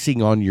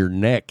icing on your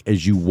neck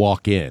as you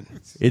walk in.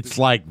 It's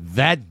like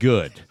that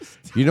good.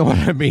 You know what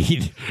I mean?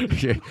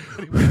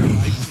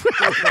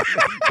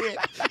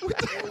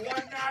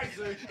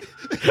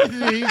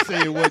 He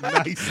said it wasn't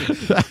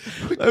nice.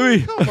 I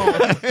mean, Come on,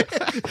 man.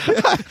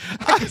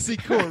 I can see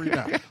Corey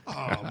now.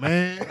 Oh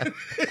man.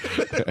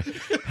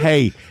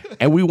 hey,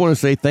 and we want to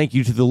say thank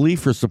you to the Leaf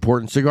for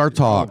supporting Cigar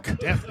Talk,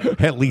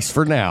 at least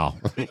for now.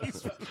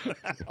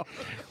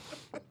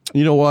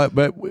 You know what?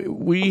 But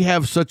we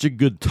have such a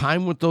good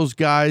time with those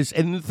guys.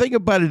 And the thing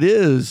about it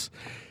is,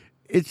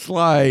 it's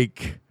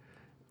like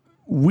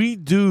we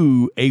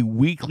do a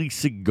weekly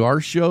cigar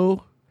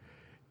show,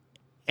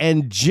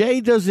 and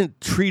Jay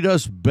doesn't treat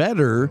us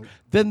better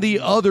than the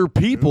other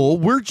people.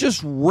 We're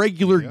just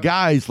regular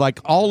guys like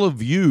all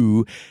of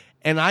you.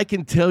 And I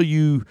can tell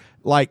you,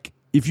 like,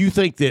 if you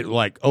think that,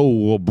 like, oh,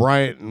 well,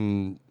 Bryant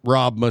and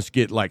Rob must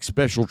get, like,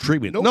 special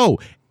treatment. No,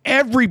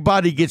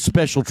 everybody gets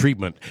special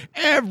treatment.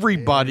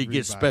 Everybody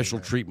gets special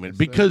treatment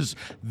because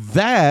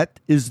that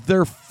is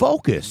their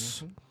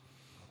focus.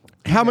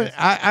 How many?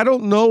 I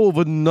don't know of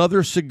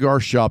another cigar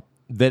shop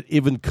that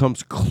even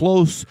comes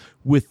close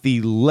with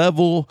the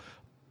level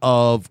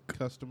of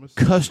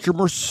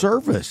customer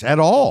service at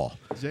all.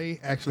 Jay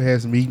actually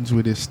has meetings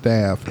with his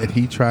staff, and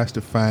he tries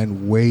to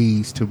find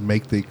ways to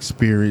make the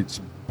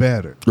experience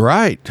better.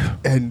 Right.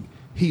 And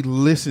he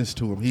listens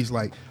to him. He's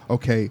like,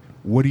 "Okay,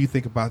 what do you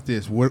think about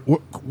this?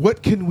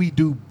 What can we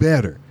do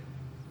better?"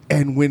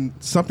 And when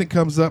something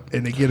comes up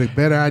and they get a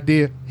better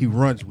idea, he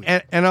runs with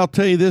it. And I'll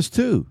tell you this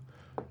too.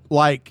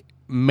 Like,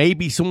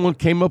 maybe someone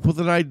came up with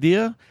an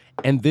idea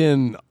and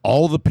then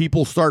all the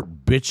people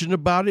start bitching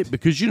about it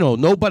because, you know,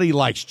 nobody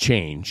likes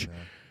change.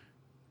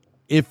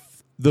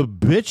 If the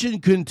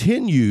bitching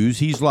continues,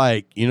 he's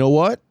like, you know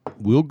what?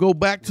 We'll go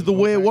back to the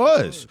way it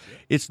was.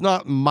 It's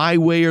not my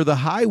way or the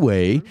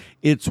highway.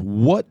 It's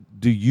what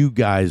do you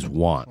guys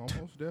want?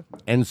 Most definitely.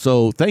 And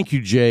so thank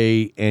you,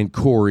 Jay and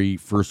Corey,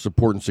 for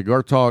supporting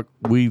Cigar Talk.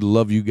 We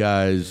love you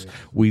guys.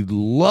 We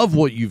love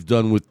what you've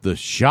done with the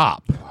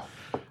shop.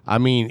 I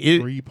mean,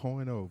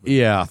 3.0.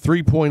 yeah,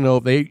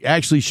 3.0. They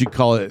actually should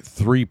call it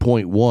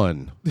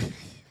 3.1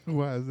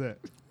 Why is that?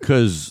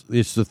 because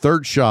it's the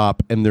third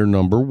shop and they're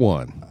number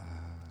one.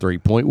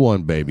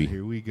 3.1, baby.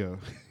 Here we go.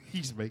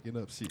 He's making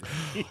up shit.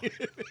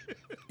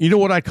 You know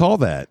what I call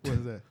that? What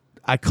is that?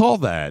 I call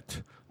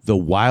that the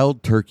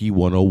Wild Turkey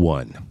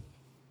 101.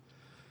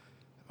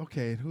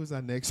 Okay, and who's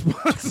our next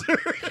sponsor?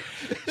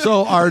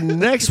 So our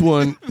next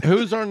one,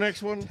 who's our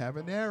next one?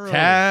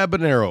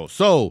 Tabanero.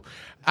 So,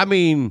 I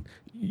mean,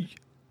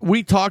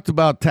 we talked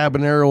about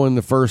Tabanero in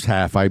the first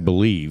half, I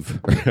believe.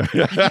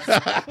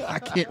 I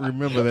can't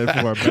remember that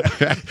far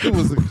back. It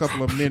was a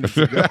couple of minutes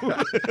ago.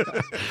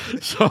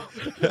 So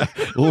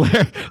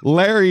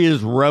Larry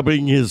is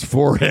rubbing his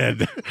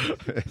forehead.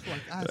 Like,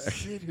 I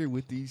sit here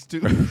with these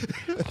two.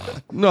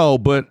 No,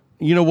 but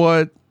you know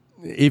what?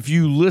 If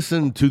you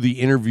listen to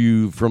the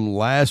interview from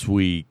last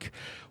week,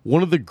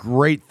 one of the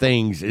great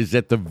things is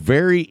at the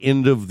very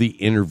end of the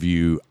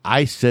interview,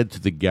 I said to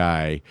the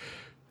guy,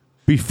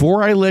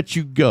 before I let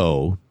you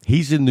go,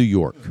 he's in New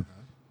York.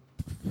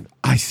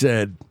 I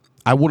said,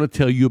 I want to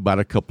tell you about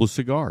a couple of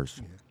cigars.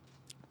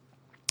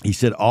 He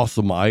said,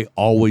 awesome. I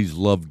always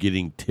love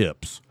getting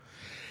tips.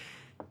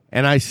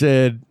 And I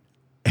said,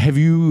 have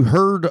you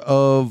heard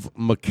of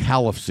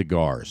McAuliffe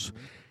cigars?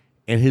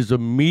 And his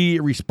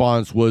immediate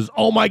response was,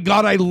 oh, my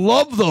God, I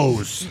love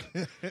those.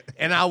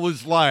 And I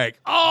was like,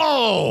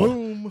 oh,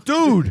 Boom.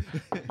 dude,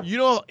 you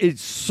know,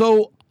 it's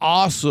so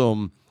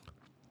awesome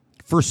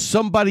for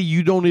somebody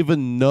you don't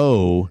even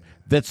know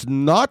that's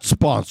not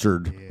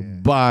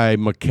sponsored by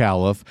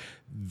McAuliffe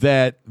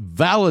that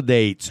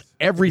validates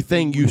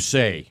everything you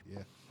say.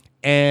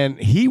 And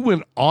he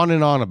went on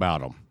and on about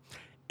them.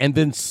 And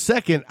then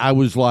second, I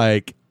was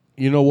like,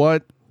 you know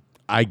what?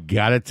 I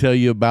got to tell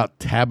you about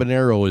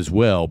Tabanero as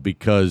well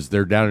because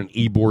they're down in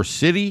Ybor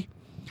City.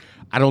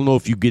 I don't know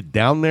if you get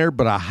down there,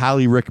 but I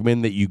highly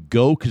recommend that you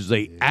go because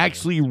they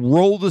actually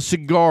roll the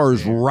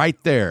cigars right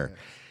there.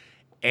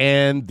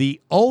 And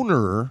the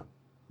owner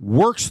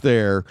works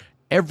there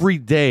every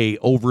day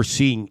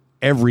overseeing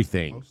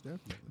everything.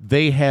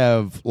 They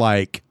have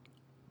like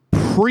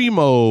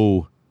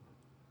primo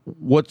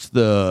what's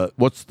the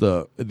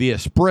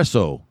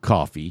espresso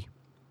coffee.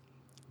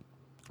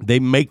 They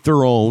make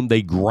their own.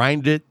 They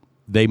grind it.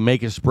 They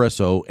make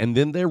espresso, and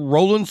then they're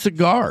rolling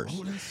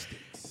cigars.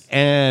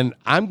 And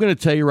I'm going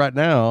to tell you right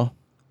now,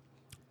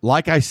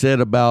 like I said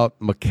about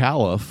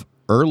McAuliffe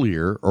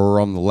earlier, or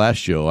on the last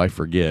show, I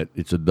forget.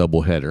 It's a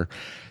doubleheader.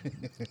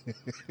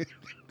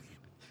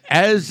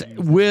 As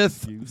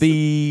with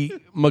the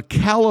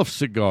McAuliffe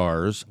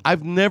cigars,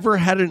 I've never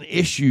had an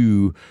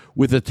issue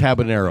with a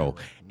Tabanero.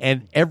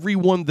 And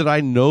everyone that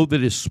I know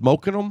that is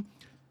smoking them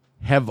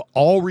have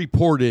all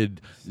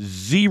reported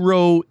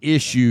 0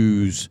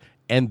 issues,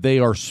 and they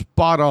are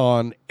spot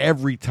on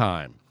every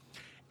time.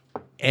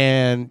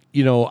 And,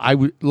 you know,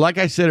 like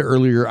I said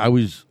earlier, I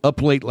was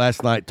up late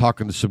last night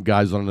talking to some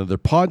guys on another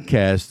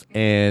podcast,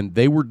 and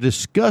they were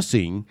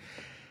discussing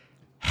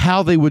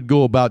how they would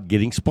go about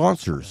getting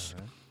sponsors.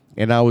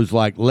 And I was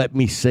like, let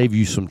me save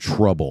you some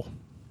trouble.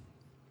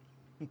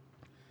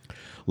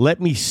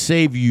 Let me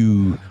save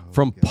you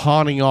from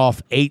pawning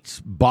off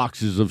 8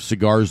 boxes of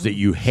cigars that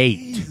you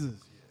hate.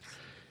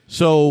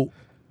 So,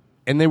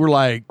 and they were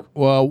like,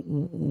 well,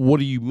 what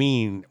do you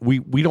mean? We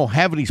don't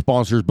have any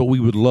sponsors, but we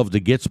would love to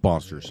get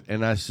sponsors.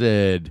 And I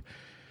said,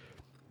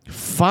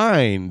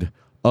 find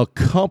a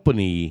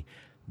company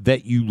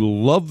that you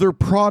love their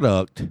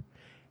product,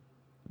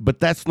 but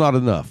that's not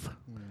enough.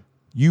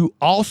 You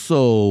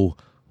also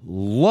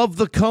love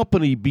the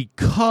company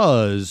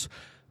because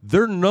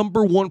their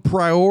number one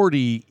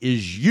priority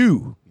is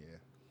you.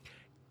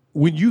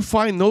 When you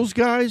find those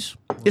guys,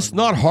 it's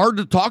not hard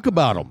to talk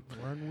about them.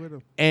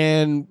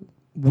 And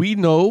we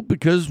know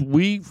because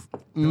we've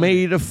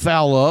made a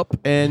foul up.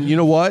 And you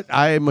know what?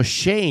 I am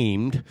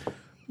ashamed.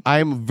 I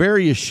am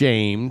very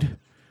ashamed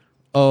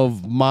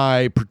of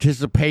my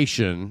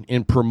participation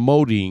in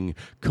promoting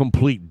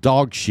complete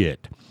dog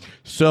shit.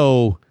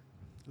 So,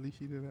 at least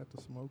you didn't have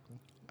to smoke them.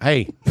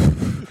 Hey,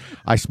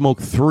 I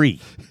smoked 3.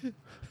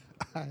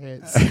 I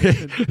had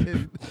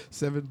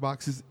 7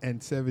 boxes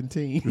and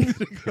 17.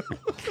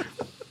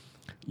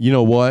 You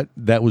know what?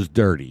 That was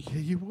dirty. Yeah,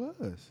 you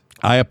was.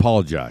 I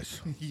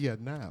apologize. Yeah,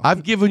 now.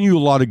 I've given you a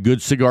lot of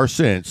good cigar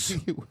sense.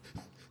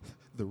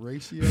 The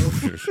ratio.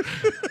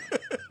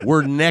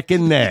 We're neck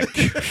and neck.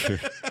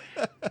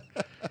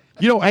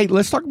 You know, hey,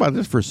 let's talk about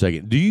this for a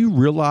second. Do you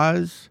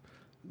realize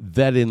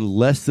that in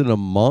less than a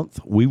month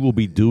we will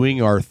be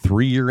doing our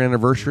 3-year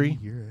anniversary?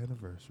 3-year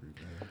anniversary,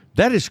 man.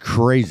 That is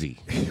crazy.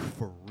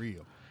 For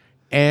real.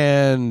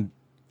 And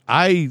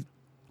I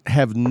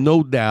have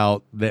no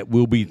doubt that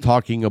we'll be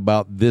talking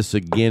about this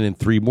again in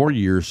 3 more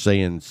years,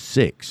 saying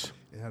 6.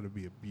 It had to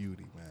be a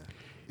beauty,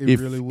 man. It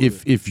really would.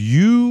 If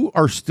you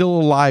are still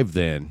alive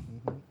then,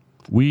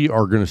 we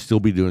are going to still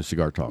be doing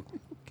Cigar Talk.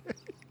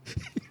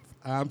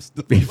 I'm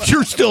still alive. If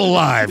you're still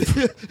alive.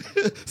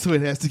 So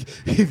it has to,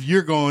 if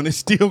you're going, it's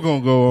still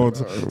going to go on.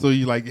 So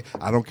you like,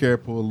 I don't care,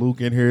 pull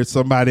Luke in here,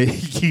 somebody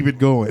keep it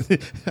going.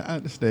 I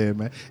understand,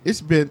 man.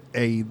 It's been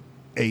a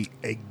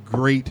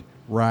great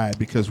ride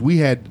because we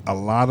had a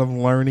lot of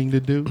learning to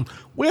do.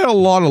 We had a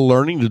lot of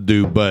learning to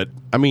do, but,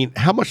 I mean,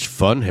 how much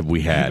fun have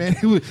we had? Man,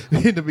 it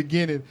was, in the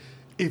beginning,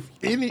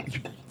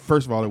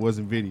 first of all, it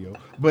wasn't video,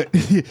 but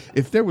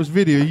if there was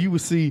video, you would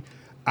see,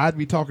 I'd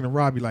be talking to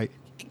Robbie like,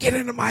 get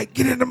in the mic,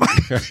 get in the mic,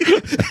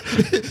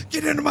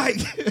 get in the mic.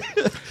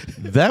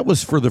 That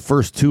was for the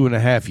first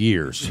 2.5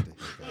 years.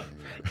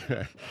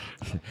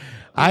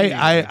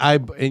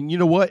 And you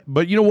know what?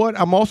 But you know what?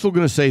 I'm also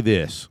going to say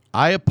this.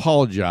 I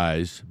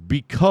apologize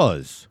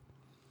because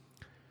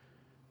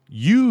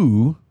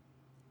you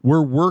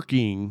were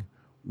working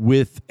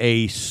with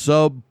a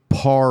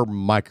subpar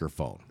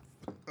microphone.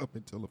 Up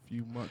until a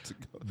few months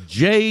ago.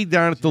 Jay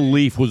down at the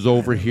Leaf was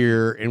over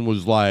here and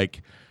was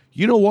like,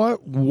 you know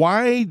what?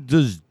 Why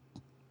does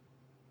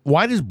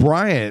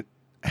Bryant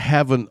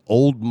have an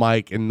old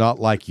mic and not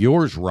like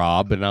yours,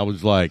 Rob? And I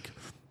was like,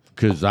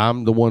 because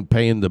I'm the one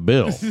paying the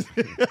bill.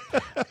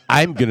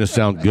 I'm going to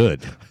sound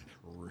good.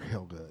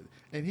 Real good.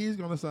 And he's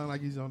going to sound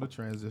like he's on the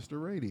transistor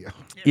radio.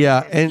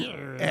 Yeah,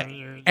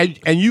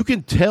 and you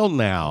can tell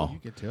now. You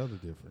can tell the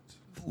difference.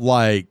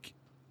 Like,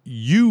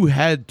 you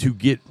had to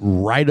get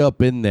right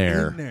up in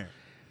there.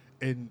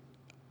 And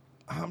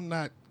I'm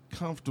not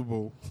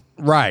comfortable.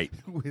 Right.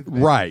 With that.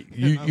 Right.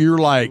 You're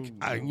like,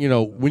 you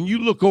know, when you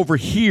look over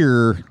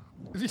here,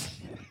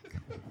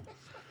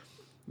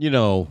 you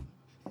know,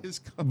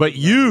 but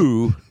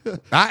you,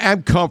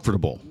 I'm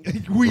comfortable.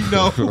 We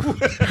know.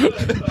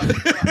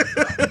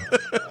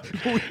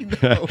 We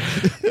know.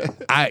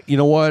 You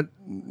know what?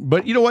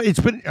 But you know what?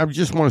 I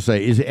just want to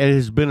say, it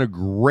has been a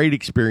great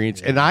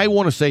experience. And I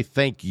want to say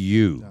thank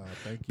you.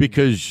 Thank you.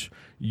 Because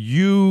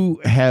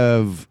you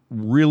have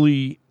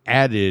really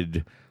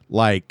added,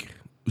 like,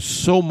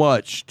 so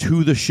much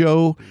to the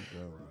show.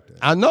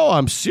 I know,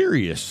 I'm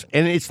serious.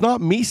 And it's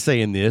not me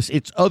saying this,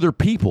 it's other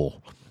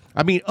people.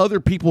 I mean, other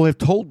people have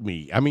told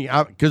me. I mean,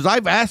 because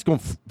I've asked them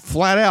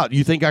flat out,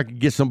 you think I could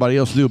get somebody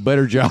else to do a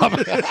better job?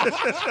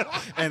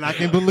 And I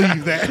can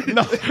believe that.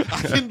 No,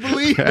 I can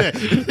believe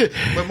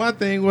that. But my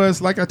thing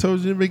was, like I told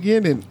you in the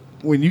beginning,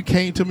 when you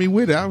came to me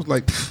with it, I was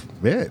like,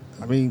 bet.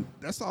 I mean,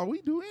 that's all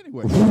we do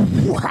anyway.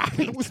 Right.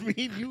 It was me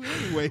and you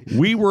anyway.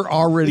 We were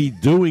already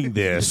doing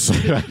this.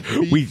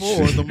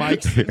 Before the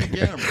mics and the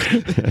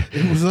camera.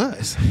 It was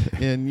us.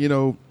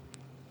 And,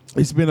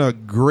 it's been a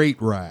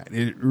great ride.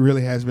 It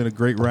really has been a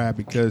great ride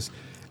because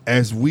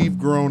as we've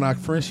grown, our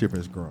friendship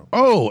has grown.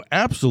 Oh,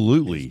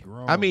 absolutely.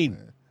 Grown, I mean,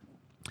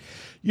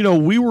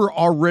 man. we were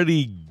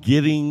already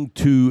getting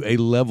to a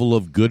level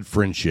of good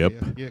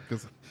friendship. Yeah,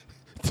 because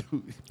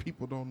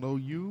people don't know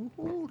you.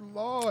 Oh,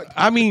 Lord.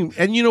 I mean,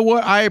 and you know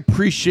what? I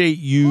appreciate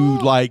you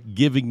like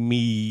giving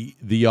me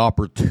the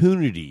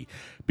opportunity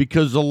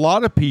because a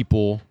lot of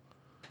people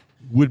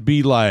would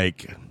be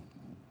like,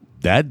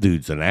 that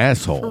dude's an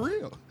asshole. For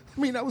real. I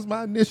mean, that was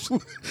my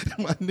initial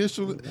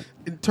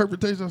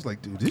interpretation. I was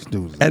like, dude, this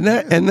dude is And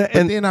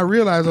then I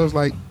realized I was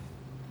like,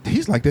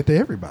 he's like that to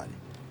everybody.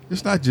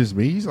 It's not just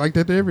me. He's like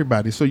that to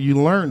everybody. So you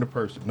learn the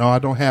person. No, I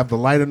don't have the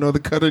light another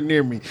cutter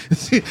near me.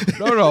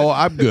 No,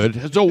 I'm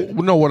good. So,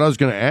 no, what I was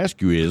going to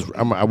ask you is,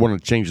 I want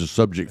to change the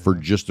subject for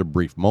just a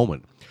brief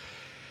moment.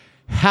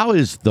 How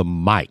is the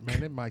mic? Man,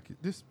 that mic,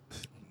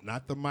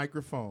 not the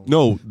microphone.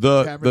 No,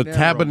 the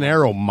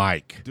Tabanero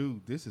mic. Dude,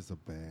 this is a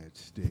bad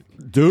stick.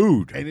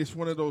 Dude. And it's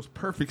one of those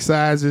perfect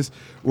sizes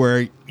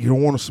where you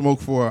don't want to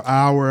smoke for an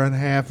hour and a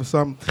half or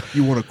something.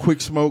 You want a quick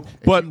smoke.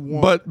 But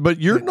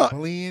you're not.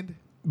 Blend.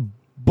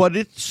 But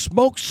it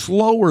smokes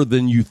slower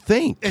than you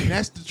think. And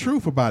that's the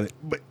truth about it.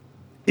 But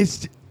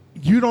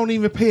you don't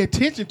even pay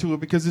attention to it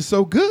because it's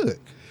so good.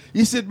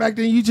 You sit back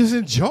there and you just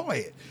enjoy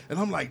it. And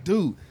I'm like,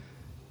 dude,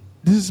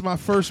 this is my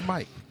first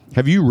mic.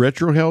 Have you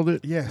retro-held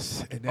it?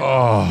 Yes. And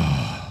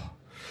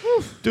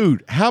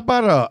Dude, how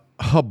about a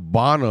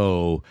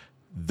Habano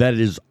that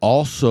is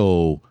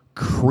also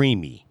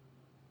creamy?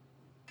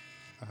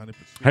 100%.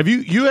 Have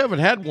you haven't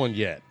had one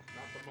yet?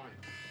 Not the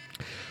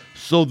mic.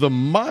 So the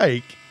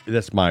mic,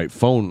 that's my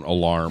phone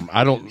alarm.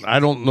 I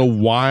don't know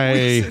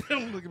why.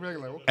 I'm looking back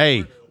like, okay,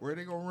 Hey, where are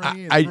they gonna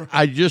ring in?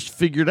 I just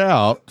figured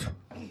out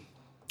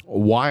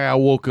why I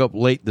woke up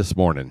late this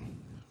morning.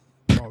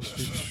 Oh,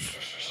 shit.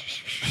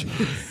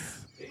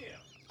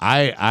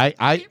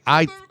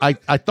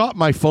 I thought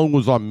my phone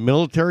was on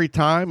military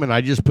time, and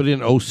I just put in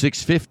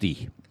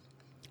 0650.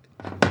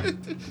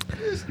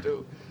 This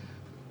dude.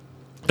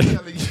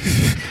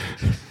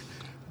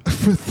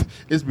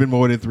 It's been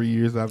more than 3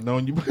 years I've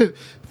known you, but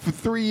for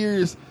 3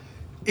 years,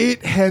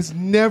 it has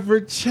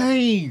never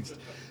changed.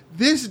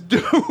 This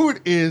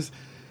dude is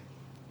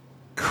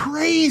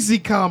crazy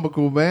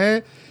comical,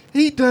 man.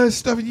 He does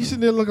stuff, and you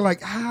sitting there looking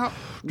like, how?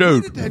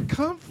 Where Dude. did that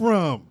come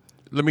from?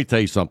 Let me tell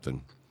you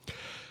something.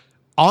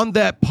 On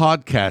that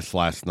podcast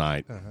last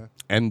night,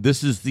 and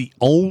this is the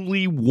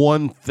only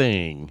one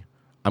thing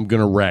I'm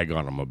going to rag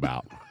on them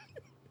about,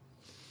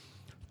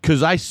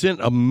 because I sent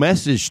a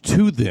message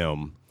to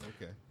them.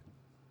 Okay.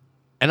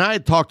 And I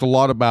had talked a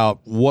lot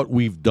about what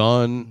we've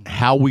done,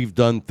 how we've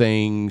done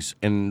things,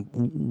 and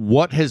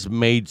what has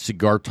made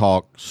Cigar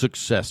Talk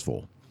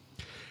successful.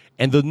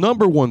 And the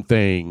number one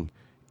thing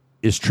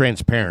is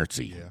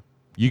transparency. Yeah.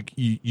 You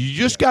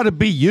just got to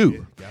be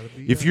you. Gotta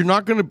be If you're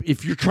not gonna,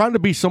 if you're trying to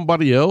be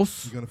somebody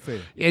else, You're gonna fail.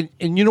 And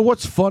you know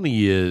what's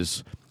funny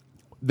is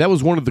that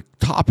was one of the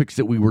topics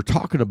that we were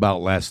talking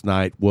about last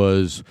night.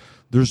 Was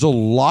there's a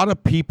lot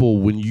of people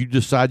when you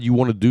decide you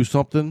want to do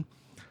something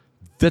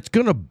that's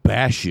gonna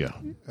bash you,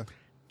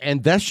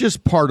 and that's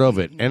just part of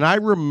it. And I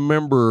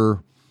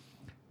remember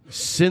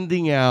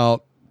sending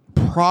out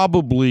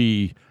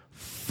probably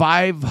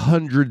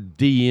 500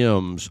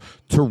 DMs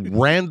to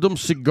random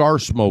cigar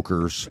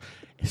smokers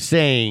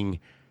saying,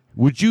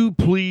 would you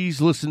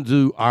please listen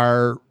to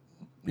our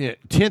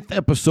 10th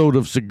episode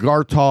of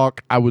Cigar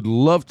Talk? I would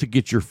love to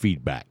get your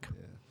feedback.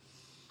 Yeah.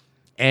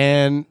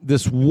 And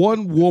this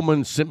one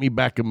woman sent me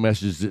back a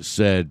message that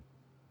said,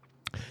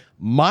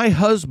 my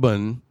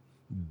husband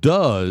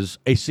does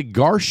a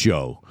cigar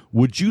show.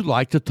 Would you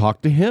like to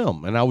talk to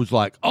him? And I was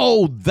like,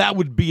 oh, that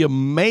would be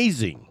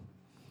amazing.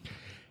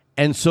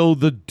 And so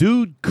the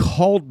dude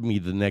called me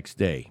the next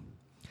day.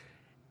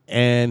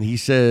 And he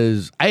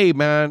says, hey,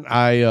 man,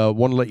 I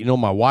want to let you know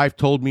my wife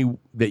told me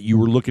that you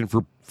were looking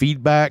for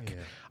feedback. Yeah.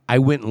 I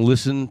went and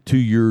listened to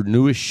your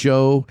newest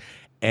show,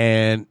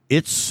 and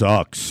it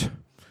sucks.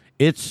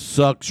 It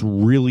sucks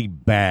really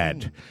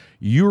bad.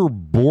 You're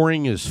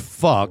boring as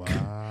fuck,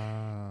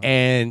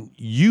 and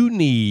you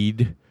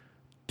need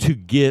to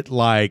get,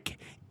 like,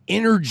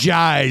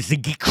 energized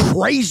and get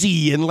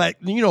crazy and like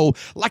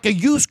a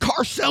used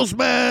car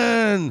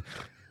salesman.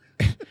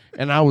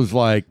 And I was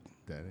like,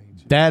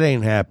 that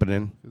ain't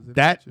happening.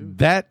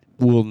 That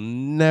will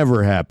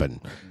never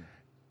happen.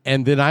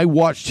 And then I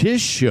watched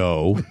his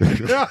show.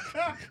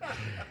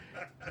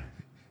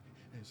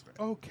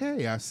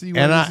 Okay, I see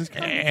where this is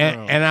coming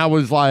from. And I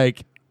was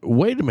like,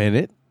 wait a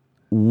minute.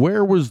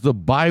 Where was the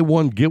buy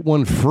one get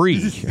one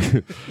free?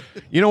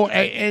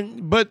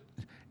 But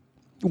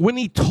when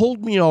he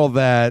told me all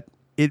that,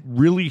 it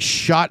really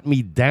shot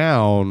me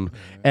down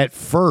at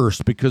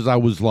first because I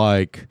was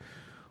like,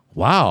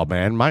 wow,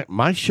 man,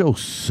 my show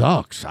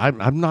sucks.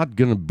 I'm not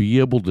going to be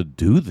able to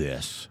do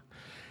this.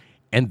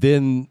 And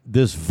then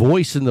this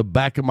voice in the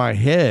back of my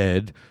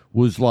head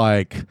was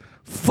like,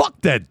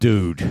 fuck that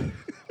dude.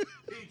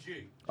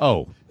 PG.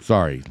 Oh,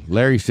 sorry.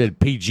 Larry said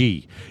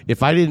PG.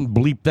 If I didn't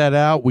bleep that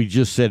out, we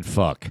just said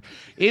fuck.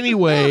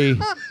 Anyway,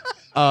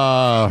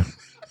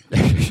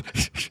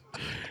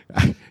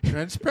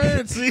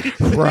 Transparency.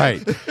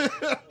 right.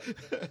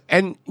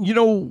 And you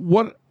know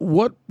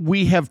what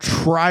we have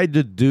tried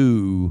to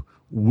do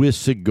with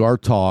Cigar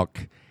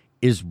Talk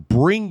is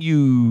bring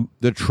you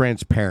the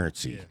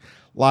transparency. Yeah.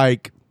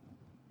 Like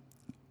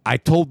I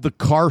told the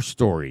car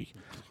story.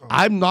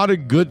 I'm not a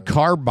good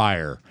car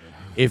buyer.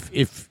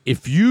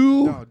 If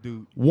you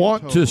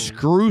want to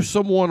screw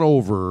someone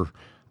over,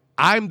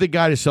 I'm the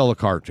guy to sell a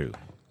car to,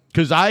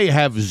 because I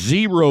have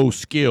zero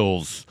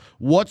skills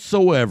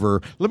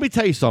whatsoever. Let me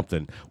tell you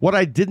something. What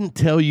I didn't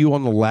tell you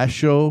on the last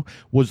show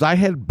was I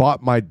had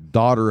bought my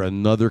daughter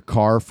another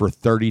car for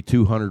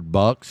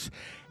 $3,200,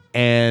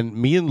 and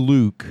me and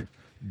Luke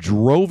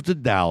drove to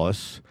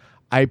Dallas.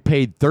 I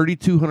paid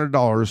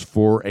 $3,200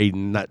 for a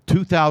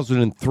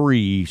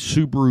 2003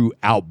 Subaru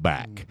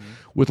Outback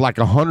with like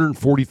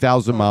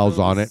 140,000 miles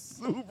on it.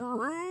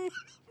 Subaru.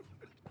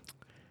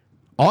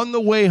 On the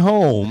way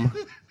home,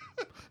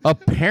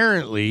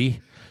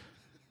 apparently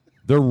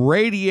the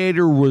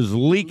radiator was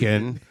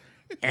leaking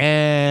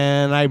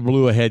and I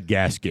blew a head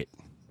gasket.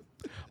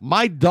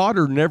 My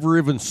daughter never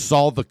even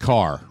saw the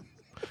car,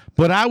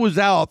 but I was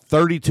out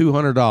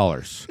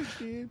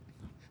 $3,200.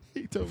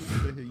 He told me,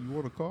 hey, you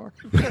want a car?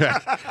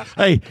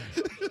 Hey,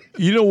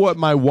 you know what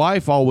my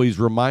wife always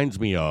reminds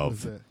me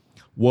of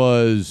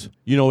was,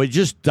 it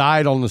just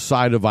died on the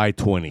side of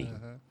I-20.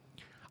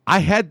 I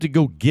had to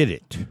go get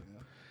it,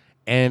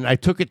 and I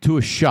took it to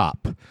a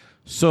shop.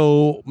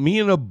 So me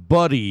and a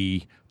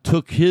buddy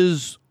took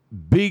his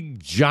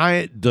big,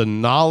 giant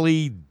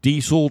Denali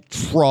diesel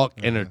truck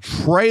and a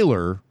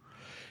trailer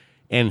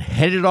and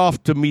headed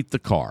off to meet the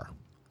car.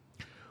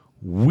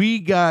 We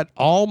got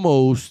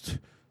almost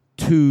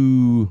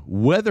to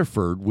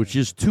Weatherford, which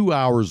is 2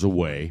 hours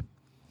away,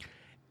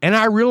 and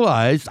I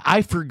realized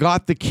I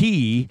forgot the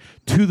key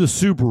to the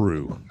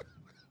Subaru.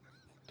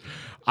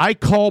 I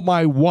call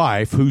my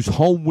wife, who's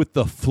home with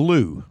the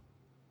flu,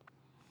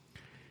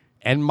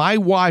 and my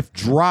wife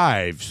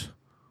drives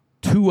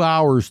 2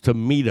 hours to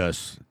meet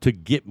us to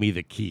get me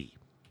the key.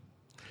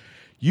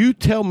 You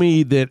tell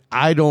me that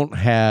I don't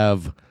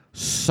have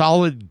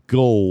solid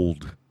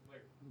gold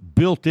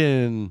built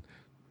in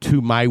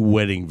to my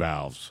wedding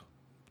vows.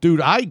 Dude,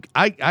 I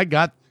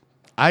got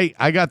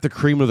the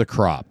cream of the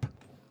crop.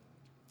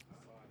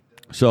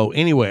 So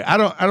anyway, I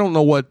don't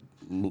know what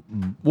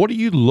are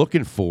you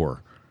looking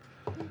for?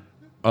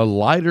 A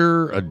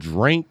lighter, a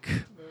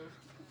drink?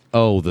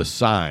 Oh, the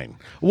sign.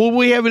 Well,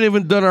 we haven't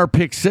even done our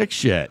pick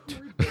six yet.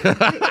 We're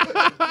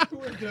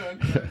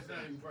done.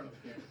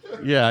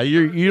 Yeah,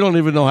 you don't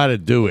even know how to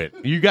do it.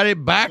 You got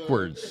it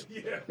backwards.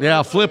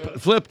 Yeah,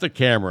 flip the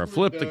camera.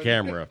 Flip the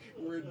camera.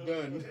 We're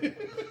done.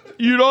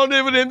 You don't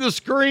even in the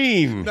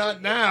screen.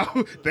 Not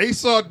now. They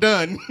saw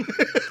done.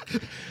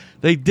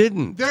 They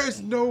didn't.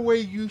 There's no way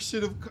you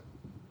should have.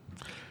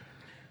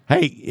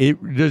 Hey,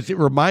 does it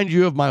remind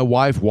you of my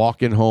wife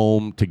walking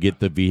home to get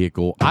the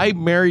vehicle? I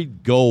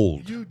married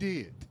gold. You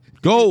did.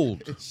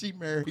 Gold. And she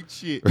married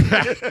shit. Dude,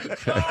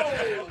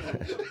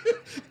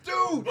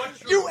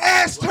 you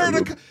asked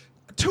her to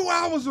 2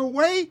 hours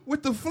away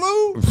with the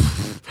flu?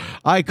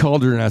 I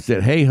called her and I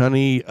said, hey,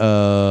 honey,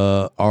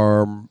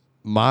 are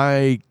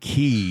my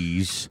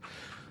keys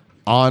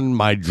on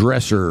my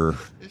dresser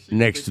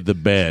next to the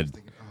bed?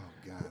 Oh,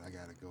 God, I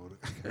gotta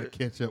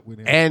catch up with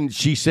him. And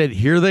she said,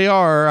 here they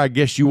are. I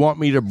guess you want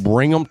me to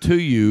bring them to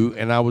you.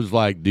 And I was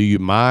like, do you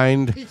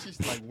mind? He's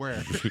just like,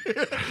 where?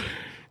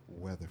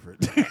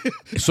 Weatherford.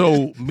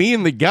 So me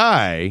and the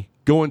guy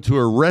go into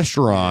a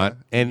restaurant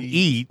and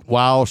eat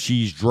while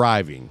she's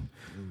driving.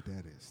 Dude,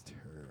 that is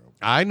terrible.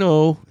 I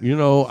know.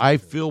 I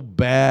feel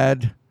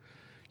bad.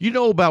 You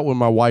know about when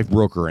my wife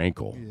broke her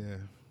ankle. Yeah.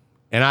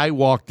 And I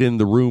walked in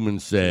the room and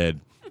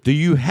said, do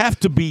you have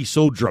to be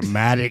so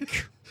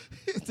dramatic?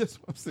 That's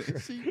what I'm saying.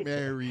 She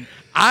married.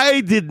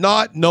 I did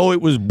not know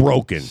it was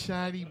broken.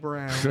 Shiny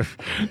brown.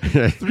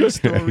 3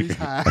 stories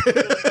high.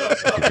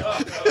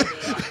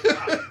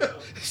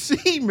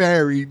 She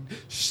married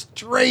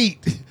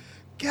straight.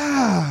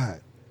 God.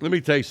 Let me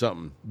tell you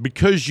something.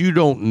 Because you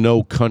don't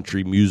know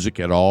country music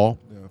at all,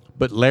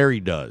 but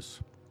Larry does.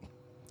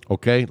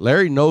 Okay?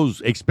 Larry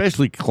knows,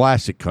 especially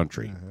classic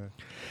country.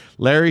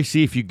 Larry,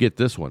 see if you get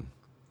this one.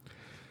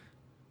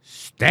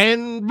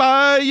 Stand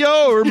by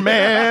your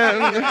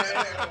man.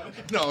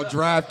 No,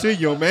 drive to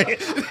your man.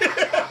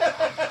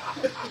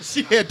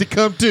 She had to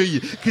come to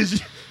you.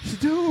 Because,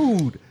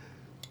 dude.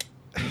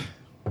 Hey,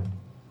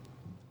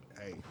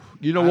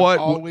 you know what?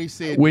 I always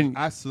said when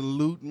I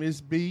salute Miss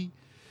B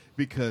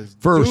because,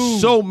 for dude,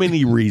 so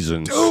many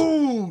reasons.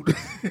 Dude.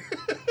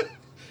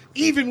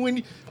 Even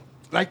when,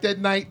 like that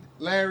night,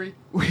 Larry,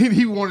 when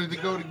he wanted to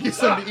go to get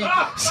something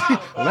to eat.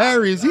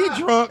 Larry, is he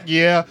drunk?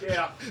 Yeah.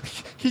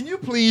 Can you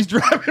please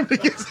drive him to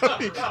get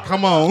something?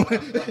 Come on.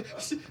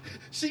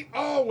 She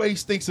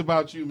always thinks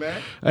about you,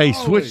 man. Hey, Always.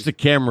 switch the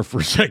camera for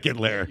a second,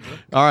 Larry.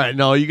 All right,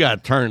 no, you got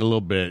to turn it a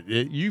little bit.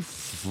 You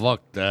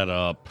fucked that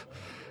up.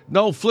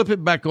 No, flip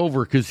it back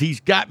over because he's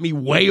got me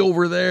way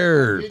over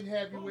there. Didn't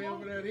have you way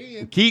over there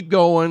then. Keep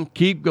going.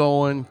 Keep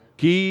going.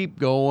 Keep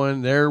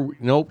going. There.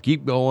 Nope.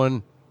 Keep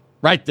going.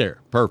 Right there.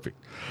 Perfect.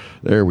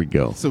 There we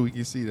go. So we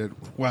can see that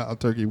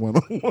Wild Turkey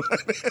 101.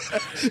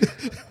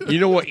 You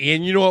know what?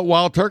 And you know what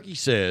Wild Turkey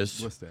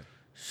says? What's that?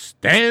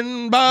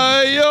 Stand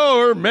by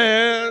your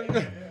man.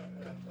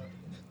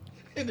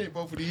 And then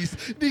both of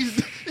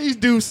these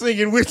dudes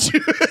singing with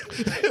you.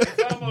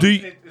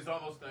 It's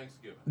almost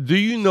Thanksgiving. Do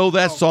you know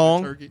that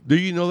song? Turkey. Do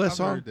you know that I've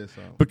song? heard that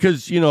song.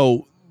 Because,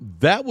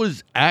 that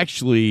was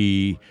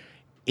actually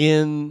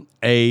in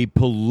a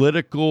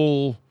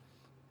political,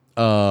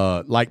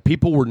 like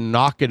people were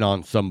knocking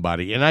on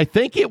somebody. And I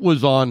think it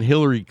was on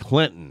Hillary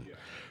Clinton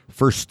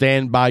for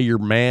Stand By Your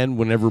Man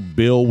whenever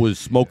Bill was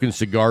smoking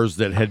cigars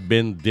that had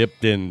been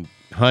dipped in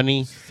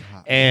honey.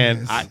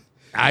 And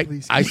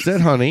Yes. I said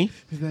honey.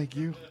 Thank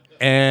you.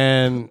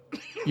 And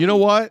you know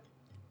what?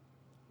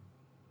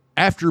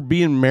 After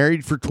being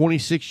married for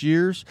 26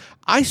 years,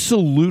 I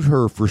salute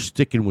her for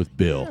sticking with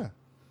Bill.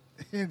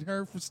 Yeah. And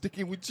her for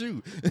sticking with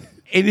you.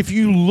 And if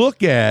you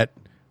look at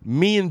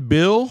me and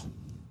Bill,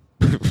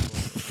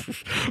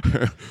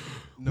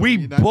 we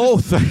you're not.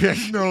 both.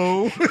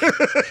 No.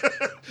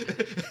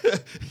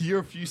 You're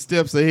a few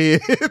steps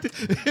ahead.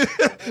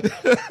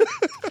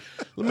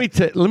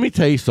 Let me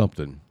tell you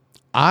something.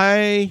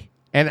 I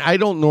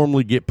don't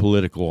normally get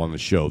political on the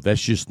show.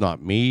 That's just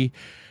not me.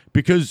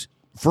 Because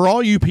for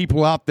all you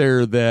people out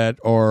there that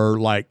are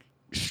like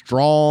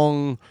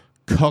strong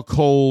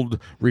cuckold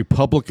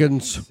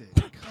Republicans,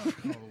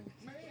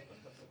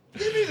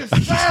 Give me the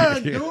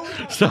sign, dude.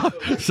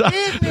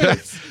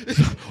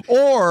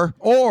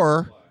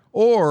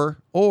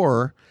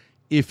 or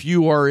if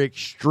you are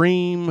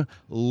extreme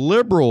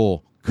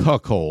liberal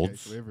cuckolds,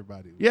 So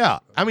everybody. yeah.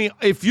 I mean,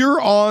 if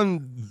you're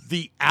on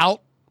the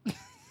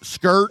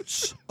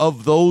outskirts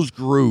of those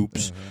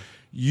groups,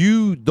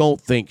 you don't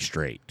think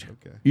straight.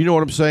 Okay. You know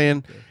what I'm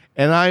saying? Okay.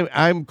 And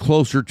I'm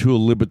closer to a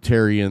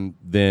libertarian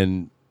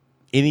than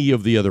any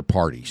of the other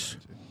parties.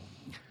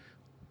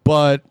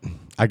 But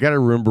I got to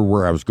remember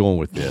where I was going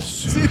with this.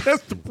 See,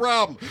 that's the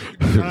problem.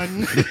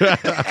 Done.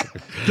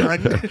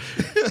 Done.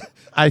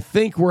 I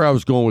think where I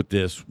was going with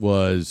this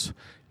was,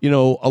 a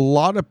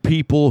lot of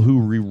people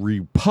who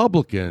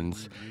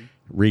Republicans,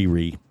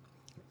 Riri.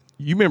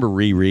 You remember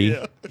Riri?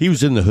 Yeah. He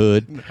was in the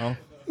hood. No.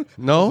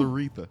 No?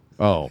 Aretha.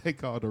 Oh. They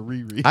called her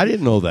Riri. I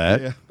didn't know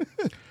that.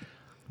 Yeah.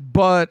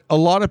 But a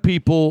lot of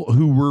people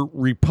who were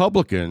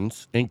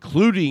Republicans,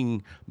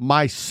 including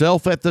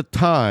myself at the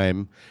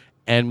time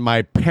and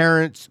my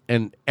parents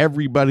and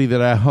everybody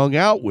that I hung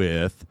out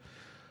with,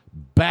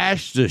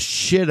 bashed the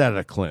shit out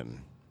of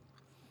Clinton.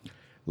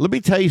 Let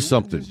me tell you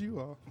something. You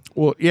are.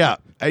 Well, yeah,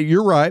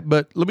 you're right,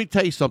 but let me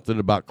tell you something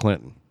about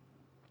Clinton.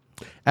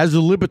 As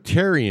a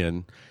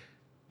libertarian,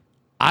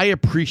 I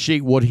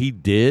appreciate what he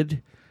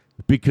did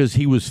because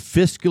he was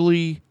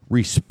fiscally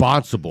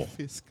responsible.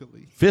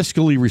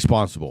 Fiscally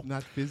responsible.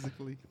 Not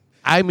physically.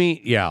 I mean,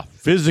 yeah,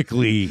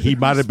 physically he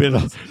might have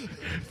been.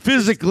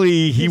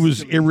 Physically he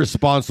was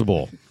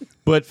irresponsible,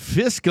 but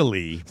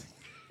fiscally,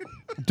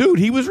 dude,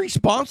 he was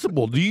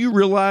responsible. Do you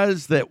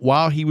realize that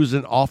while he was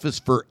in office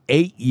for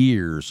 8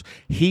 years,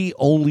 he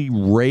only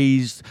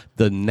raised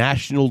the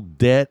national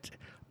debt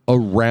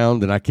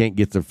around, and I can't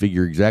get the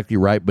figure exactly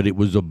right, but it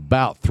was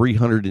about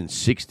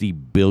 $360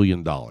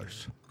 billion.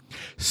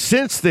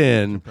 Since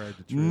then,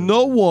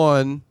 no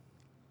one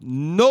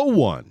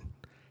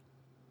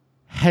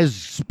has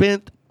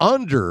spent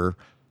under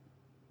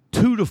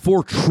 $2 to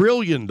 $4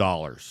 trillion.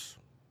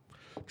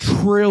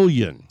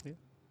 Trillion.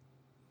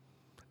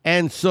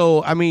 And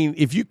so, I mean,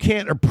 if you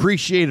can't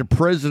appreciate a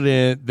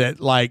president that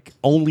like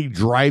only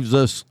drives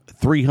us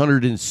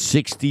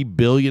 $360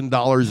 billion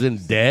in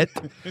debt,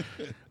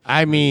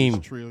 I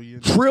mean,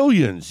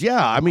 trillions.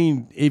 Yeah. I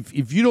mean,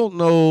 if you don't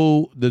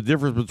know the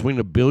difference between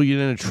a billion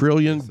and a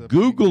trillion,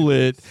 Google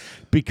it,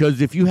 because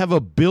if you have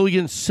a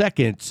billion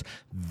seconds,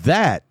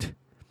 that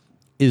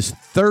is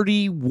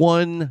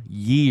 31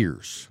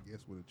 years. Guess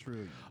what a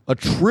trillion? A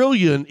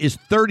trillion is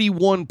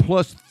 31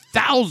 plus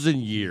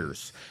thousand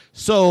years.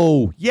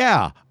 So,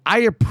 yeah, I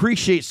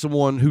appreciate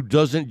someone who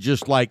doesn't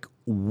just like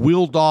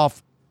wield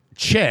off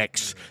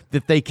checks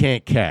that they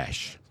can't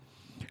cash.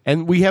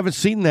 And we haven't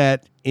seen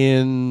that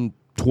in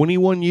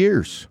 21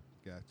 years.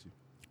 Got you.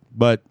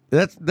 But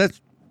that's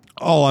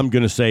all I'm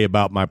going to say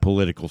about my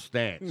political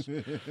stance.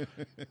 We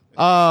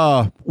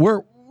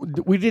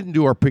didn't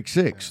do our pick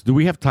six. Do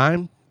we have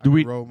time? Do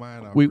we? Roll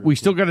mine off We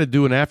still got to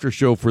do an after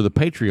show for the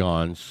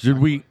Patreons. Should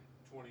we?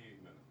 28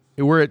 minutes.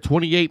 We're at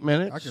 28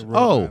 minutes. I can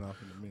roll mine off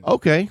in a minute.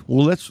 Okay.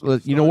 Well, let's.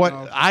 You know what?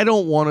 off. I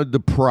don't want to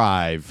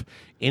deprive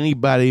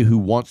anybody who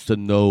wants to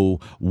know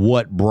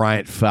what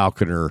Bryant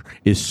Falconer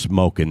is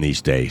smoking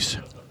these days.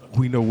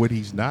 We know what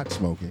he's not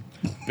smoking.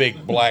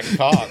 Big black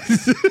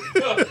cocks.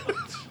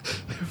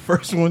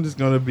 First one is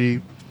going to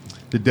be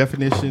the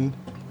definition,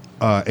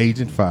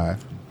 Agent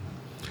 5.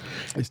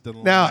 It's the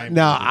Now, lime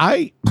now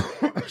flavor.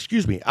 I,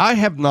 excuse me, I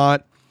have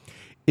not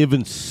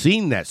even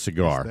seen that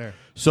cigar. It's there.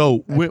 So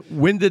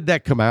when did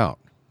that come out?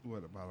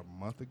 What, about a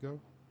month ago?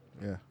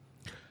 Yeah.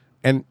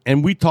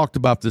 And we talked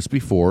about this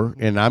before,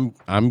 and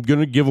I'm going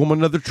to give them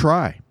another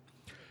try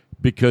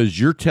because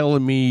you're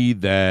telling me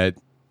that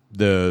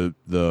the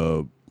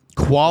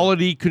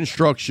quality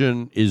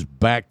construction is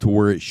back to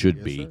where it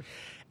should be. sir.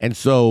 And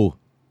so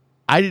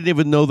I didn't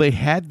even know they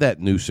had that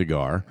new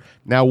cigar.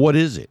 Now, what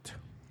is it?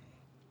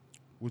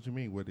 What you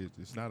mean? What is it?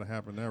 It's not a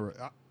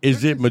habanero.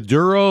 Is it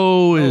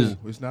Maduro? No,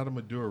 it's not a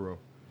Maduro.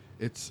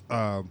 It's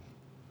damn,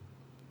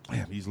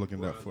 he's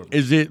looking up for me.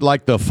 Is it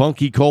like the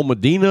Funky Cole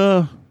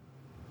Medina?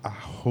 I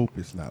hope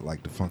it's not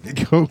like the Funky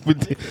Cold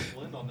Medina.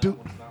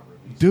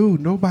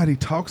 Dude, nobody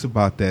talks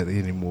about that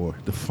anymore.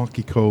 The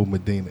Funky Cold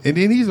Medina, and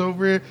then he's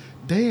over here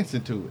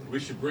dancing to it. We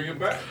should bring it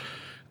back.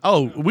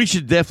 Oh, we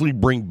should definitely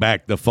bring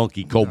back the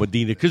Funky Cole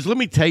Medina because let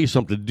me tell you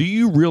something. Do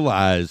you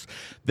realize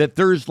that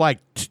there's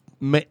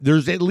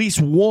there's at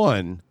least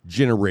one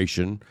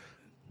generation,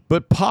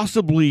 but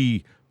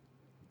possibly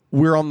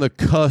we're on the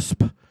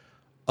cusp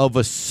of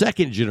a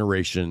second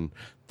generation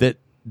that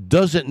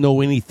doesn't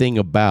know anything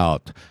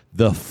about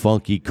the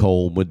Funky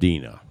Cole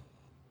Medina.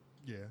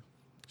 Yeah.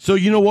 So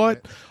you know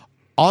what?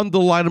 On the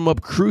Light 'em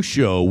Up Crew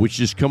Show, which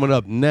is coming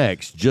up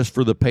next, just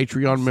for the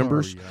Patreon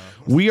members, y'all.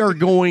 we are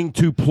going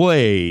to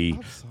play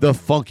the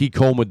Funky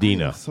Cole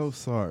Medina. I'm so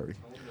sorry.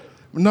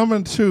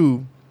 Number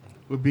 2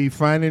 would be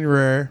Fine and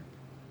Rare,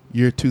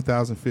 year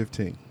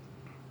 2015.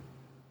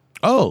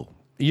 Oh,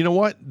 you know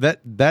what?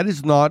 That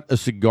is not a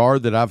cigar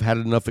that I've had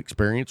enough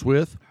experience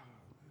with.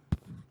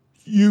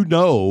 You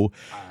know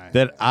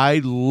that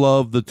I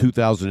love the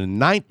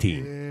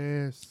 2019.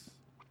 Yes.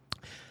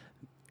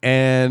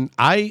 And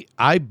I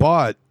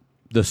bought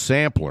the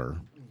sampler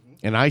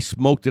and I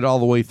smoked it all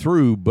the way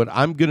through, but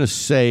I'm going to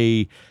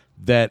say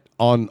that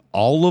on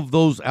all of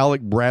those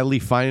Alec Bradley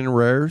Fine and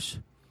Rares,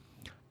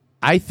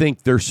 I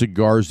think they're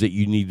cigars that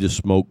you need to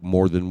smoke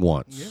more than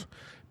once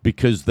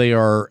because they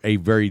are a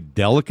very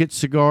delicate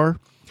cigar.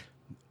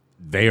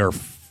 They are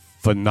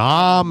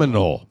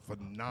phenomenal.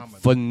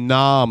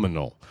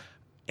 Phenomenal.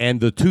 And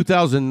the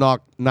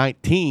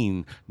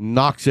 2019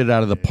 knocks it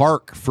out of the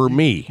park for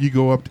me. You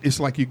go up, it's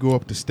like you go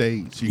up the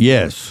stage. You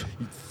Yes.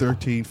 go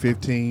 13,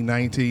 15,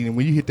 19. And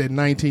when you hit that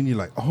 19, you're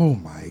like, oh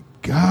my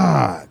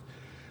God.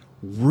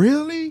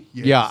 Really?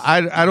 Yes. Yeah,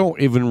 I don't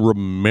even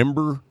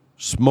remember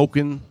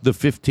smoking the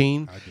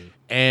 15. I do.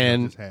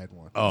 And I just had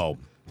one. oh.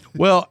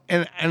 Well,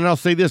 and I'll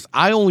say this,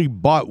 I only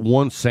bought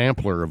one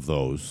sampler of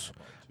those.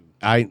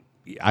 I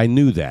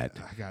knew that.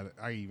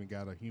 I even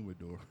got a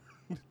humidor.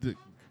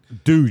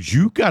 Dude,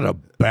 you got a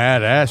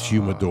badass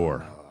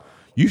humidor.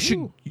 You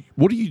should.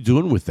 What are you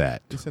doing with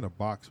that? It's in a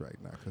box right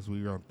now because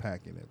we were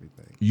unpacking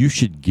everything. You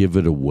should give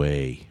it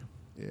away.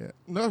 Yeah.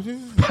 No, I had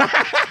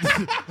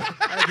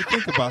to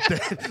think about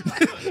that.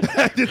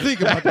 I had to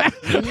think about that.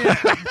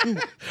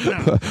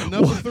 Now,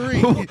 number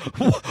 3 would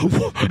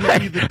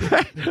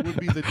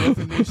be the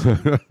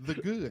definition, the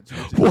goods.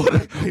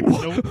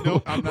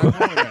 No, I'm not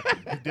going there.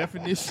 The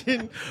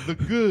definition, the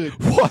good,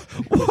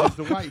 is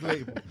the white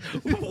label.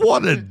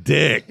 What a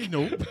dick.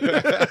 Nope.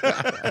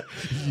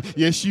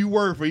 Yes, you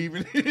were for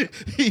even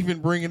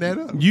bringing that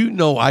up. You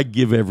know I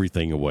give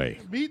everything away.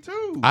 Me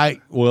too.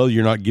 Well,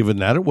 you're not giving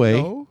that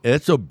away. No.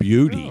 It's a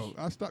beauty. No,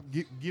 I stopped.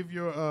 Give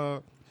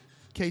your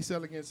case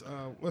elegance.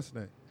 What's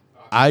the name?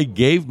 I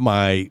gave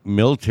my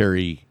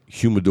military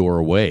humidor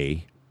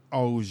away.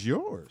 Oh, it was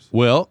yours.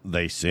 Well,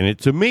 they sent it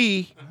to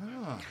me.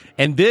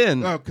 And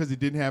then Oh, because it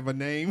didn't have a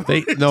name.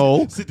 they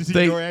no, Sent it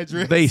to your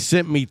address? they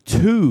sent me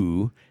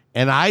 2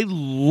 and I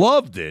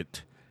loved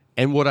it.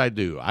 And what I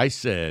do, I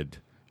said,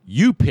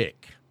 "You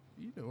pick."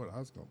 You know what I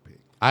was gonna pick.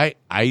 I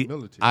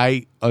Military.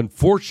 I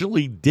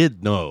unfortunately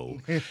did know.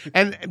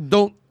 and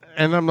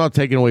I'm not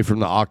taking away from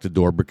the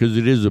Octador because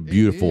it is a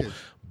beautiful, is.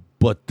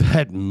 but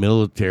that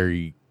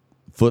military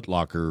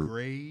Footlocker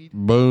Grade.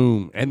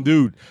 boom. And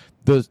dude,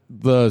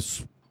 the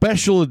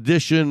special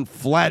edition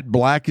flat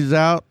black is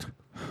out.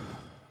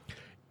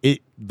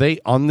 They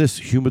on this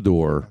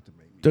humidor,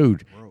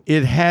 dude,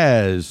 it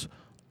has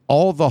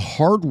all the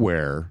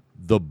hardware,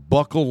 the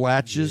buckle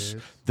latches,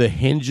 the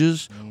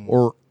hinges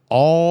are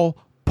all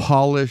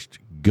polished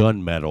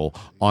gunmetal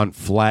on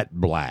flat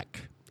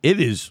black. It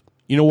is,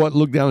 you know what?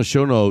 Look down the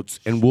show notes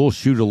and we'll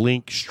shoot a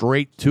link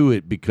straight to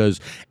it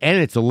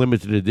and it's a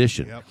limited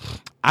edition. Yep.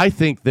 I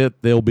think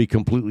that they'll be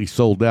completely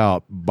sold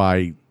out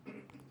by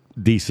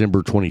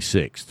December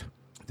 26th.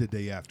 The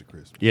day after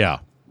Christmas. Yeah.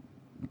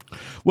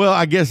 Well,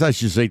 I guess I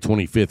should say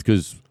 25th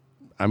because,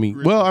 When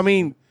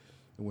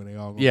they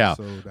all gonna yeah,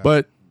 be sold out.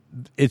 but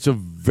it's a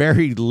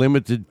very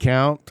limited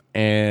count,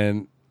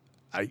 and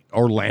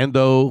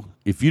Orlando,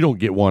 if you don't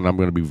get one, I'm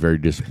going to be very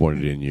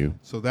disappointed in you.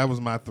 So that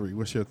was my 3.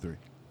 What's your 3?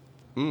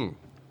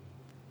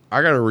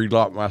 I got to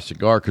relock my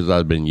cigar because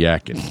I've been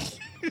yakking.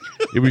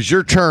 It was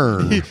your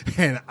turn.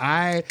 And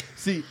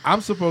I'm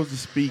supposed to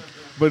speak,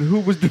 but who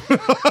was doing?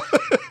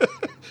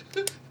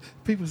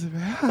 People say,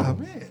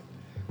 man,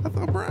 I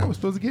thought Brian was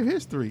supposed to give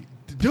his 3.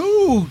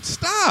 Dude,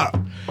 stop.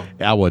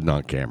 I wasn't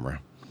on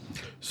camera.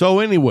 So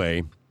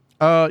anyway,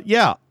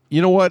 yeah,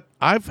 you know what?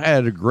 I've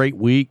had a great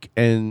week,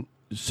 and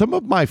some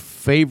of my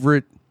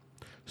favorite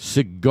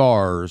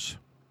cigars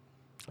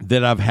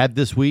that I've had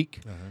this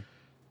week,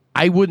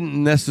 I wouldn't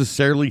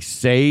necessarily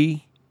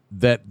say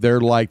that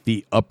they're like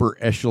the upper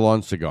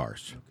echelon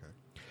cigars. Okay.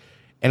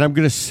 And I'm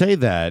going to say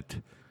that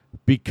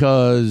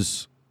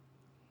because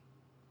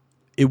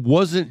it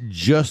wasn't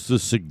just the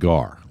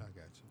cigar. I got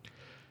you.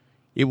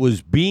 It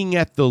was being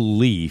at the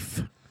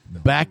Leaf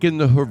back in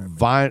the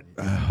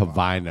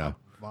Havana.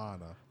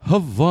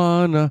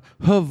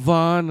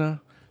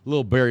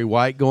 Little Barry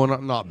White going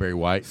on. Not Barry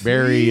White.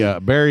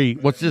 Barry,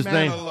 what's his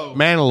name?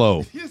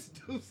 Manilow. This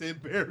dude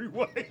said Barry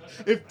White.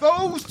 If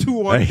those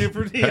two are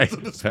different ends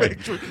of the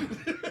spectrum.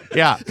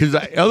 Yeah, because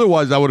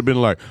otherwise I would have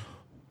been like,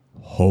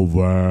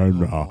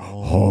 Havana.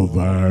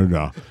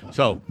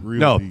 So,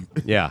 no.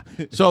 Yeah.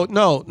 So,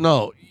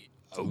 no.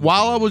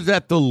 While I was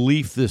at the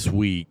Leaf this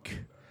week,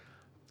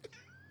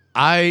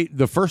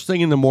 the first thing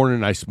in the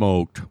morning I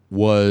smoked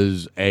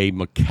was a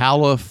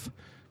McAuliffe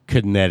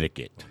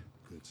Connecticut.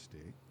 Good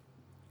stick.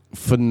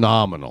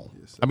 Phenomenal.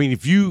 Yes, I mean,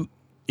 if you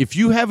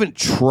haven't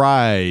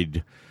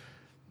tried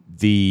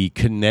the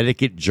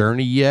Connecticut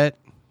Journey yet,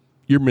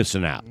 you're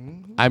missing out. Mm-hmm.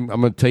 I'm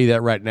going to tell you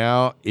that right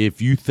now.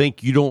 If you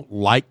think you don't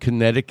like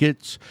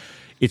Connecticut's,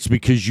 it's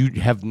because you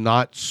have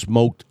not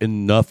smoked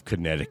enough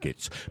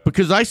Connecticut's.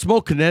 Because I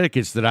smoke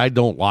Connecticut's that I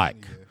don't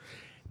like,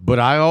 but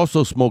I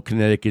also smoke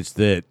Connecticut's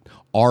that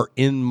are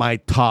in my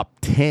top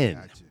 10.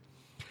 Gotcha.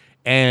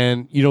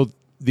 And, you know,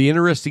 the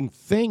interesting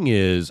thing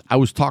is I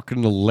was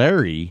talking to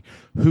Larry,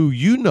 who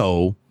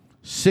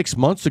 6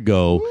 months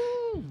ago,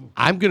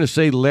 I'm going to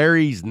say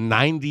Larry's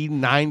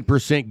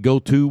 99%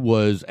 go-to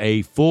was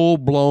a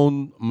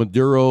full-blown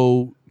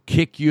Maduro,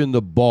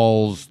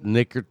 kick-you-in-the-balls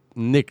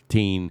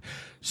nicotine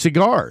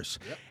cigars.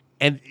 Yep.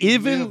 And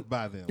even,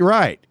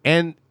 right,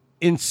 and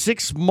in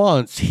 6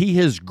 months, he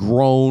has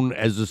grown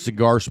as a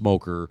cigar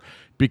smoker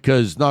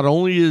because not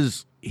only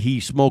is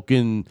he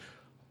smoking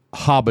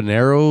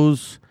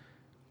habaneros,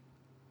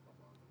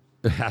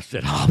 I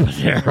said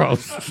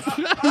habaneros.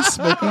 He's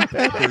smoking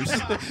peppers.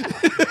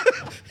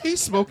 He's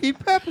smoking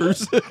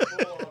peppers. He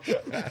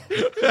got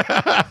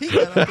up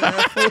there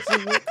at first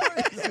and went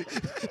crazy.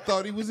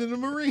 Thought he was in the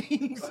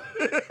Marines.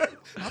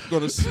 I'm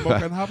going to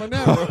smoke an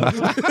habanero.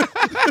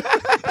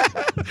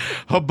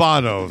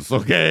 Habanos,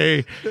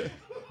 okay?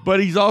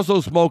 But he's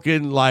also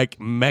smoking like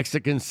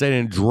Mexican San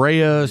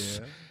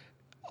Andreas,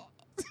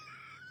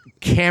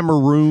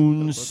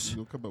 Cameroons,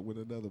 you'll come up with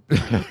another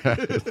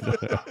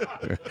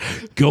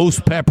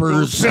ghost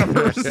peppers,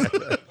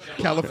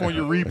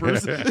 California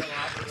Reapers,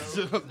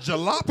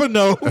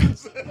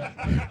 jalapenos,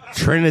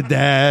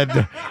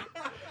 Trinidad.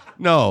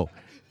 No,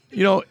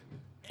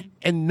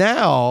 and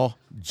now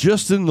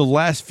just in the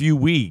last few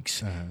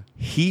weeks,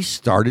 he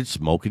started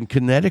smoking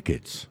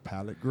Connecticut's.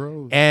 Palate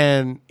grows,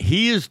 and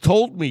he has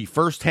told me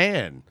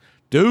firsthand,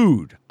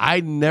 dude,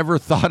 I never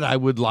thought I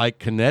would like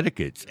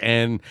Connecticut's,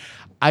 and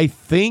I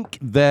think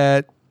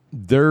that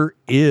there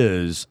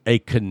is a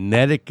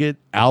Connecticut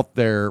out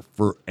there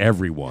for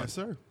everyone. Yes,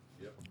 sir.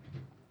 Yep.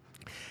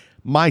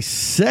 My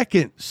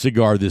second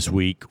cigar this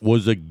week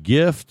was a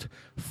gift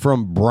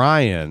from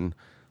Brian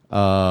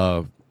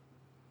Cox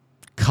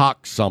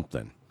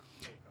something.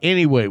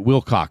 Anyway,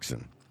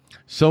 Wilcoxon.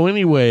 So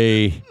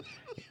anyway,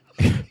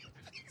 his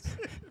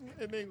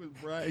name was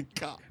Brian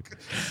Cox.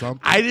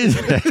 Something. I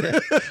didn't.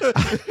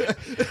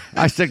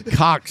 I said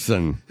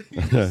Coxon.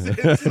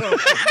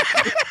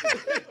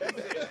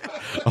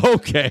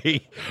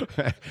 Okay.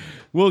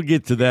 We'll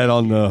get to that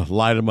on the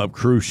Light 'em Up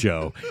Crew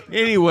show.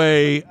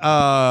 Anyway,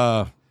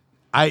 I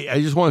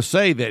just want to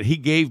say that he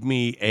gave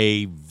me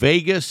a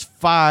Vegas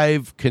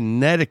 5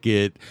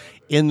 Connecticut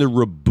in the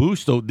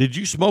Robusto. Did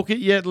you smoke it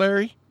yet,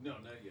 Larry? No, not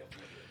yet.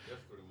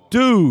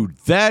 Dude,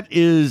 that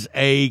is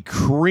a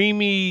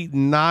creamy,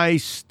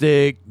 nice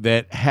stick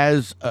that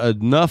has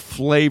enough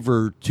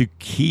flavor to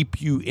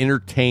keep you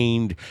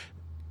entertained.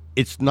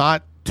 It's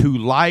not too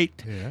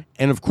light,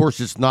 and of course,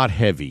 it's not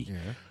heavy. Yeah.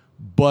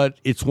 But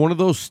it's one of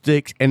those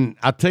sticks, and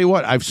I'll tell you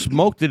what, I've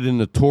smoked it in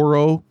the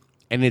Toro,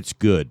 and it's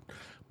good.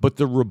 But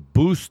the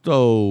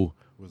Robusto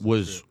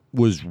was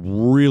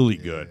really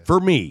good for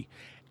me.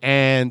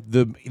 And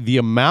the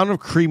amount of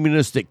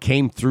creaminess that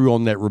came through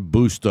on that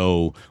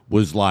Robusto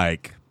was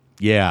like,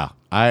 yeah,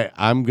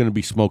 I'm going to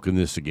be smoking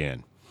this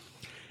again.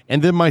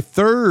 And then my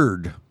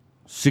third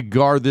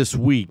cigar this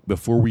week,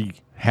 before we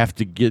have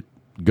to get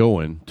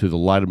going to the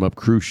Light 'em Up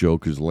Crew show,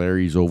 because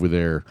Larry's over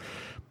there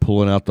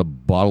pulling out the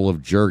bottle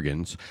of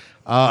Jergens.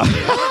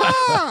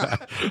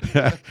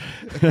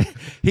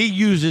 He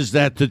uses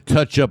that to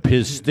touch up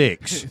his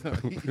sticks.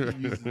 He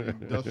uses the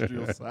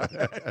industrial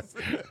size.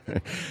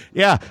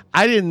 Yeah,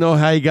 I didn't know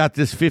how he got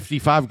this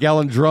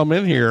 55-gallon drum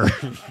in here.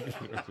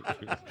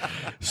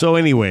 So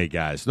anyway,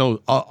 guys,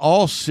 no,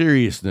 all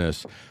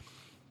seriousness,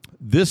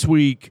 this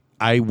week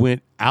I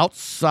went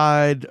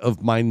outside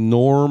of my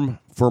norm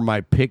for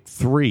my pick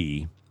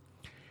 3.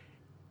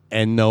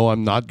 And no,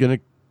 I'm not going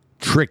to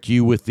trick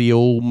you with the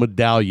old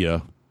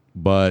Medallia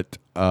but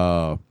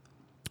I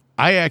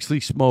actually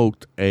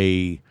smoked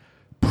a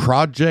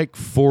Project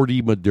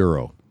 40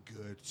 Maduro.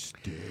 Good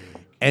stick.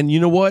 And you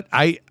know what?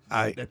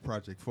 That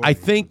Project 40 I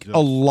think a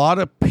lot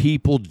of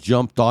people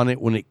jumped on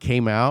it when it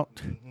came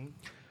out,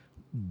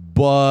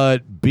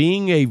 but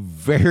being a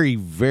very,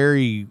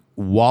 very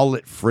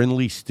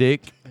wallet-friendly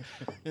stick,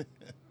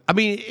 I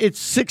mean, it's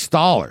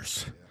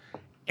 $6.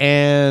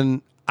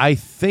 And I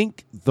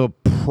think the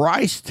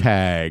price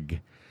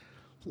tag,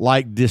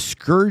 like,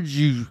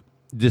 discourages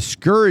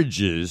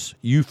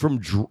you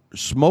from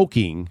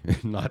smoking,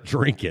 not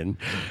drinking,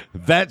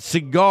 that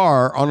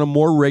cigar on a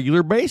more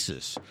regular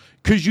basis.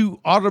 Because you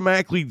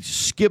automatically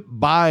skip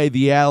by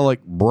the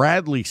Alec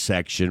Bradley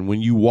section when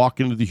you walk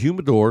into the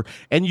humidor,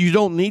 and you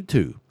don't need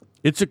to.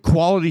 It's a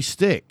quality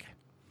stick.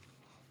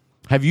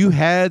 Have you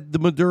had the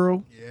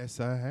Maduro? Yes,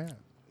 I have.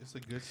 It's a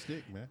good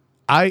stick, man.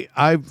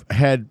 I've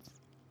had,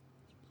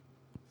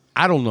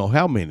 I don't know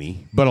how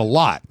many, but a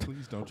lot.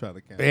 Please don't try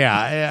to count.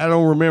 Yeah, I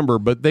don't remember,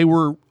 but they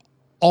were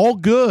all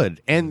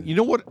good. And you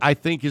know what I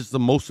think is the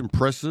most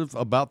impressive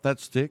about that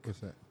stick? What's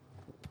that?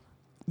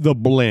 The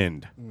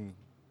blend.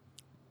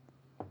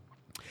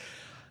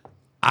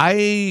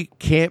 I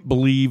can't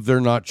believe they're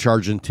not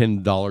charging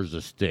 $10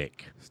 a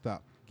stick.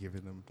 Stop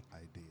giving them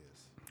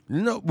ideas.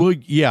 No, well,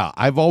 yeah,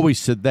 I've always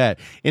said that.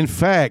 In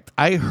fact,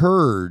 I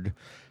heard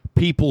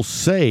people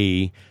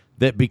say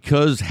that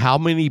because how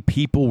many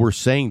people were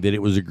saying that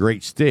it was a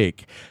great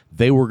stick,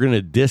 they were going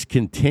to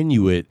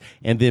discontinue it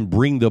and then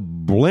bring the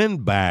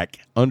blend back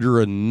under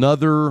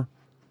another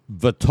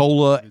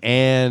Vitola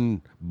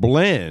and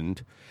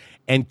blend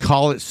and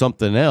call it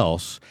something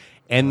else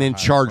and then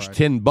charge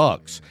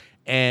 $10.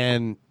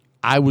 And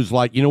I was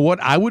like, you know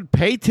what? I would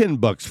pay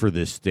 $10 for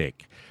this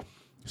stick.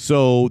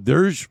 So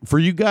there's, for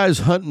you guys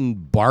hunting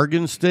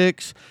bargain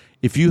sticks,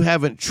 if you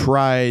haven't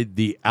tried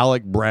the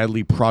Alec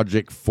Bradley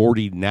Project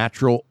 40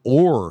 Natural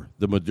or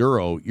the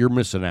Maduro, you're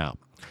missing out.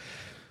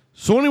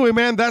 So anyway,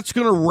 man, that's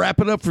going to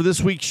wrap it up for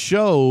this week's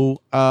show.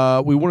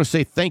 We want to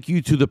say thank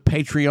you to the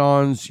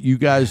Patreons. You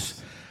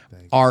guys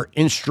are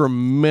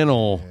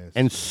instrumental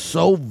and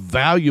so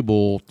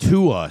valuable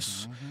to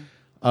us.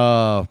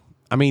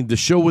 I mean, the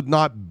show would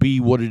not be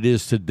what it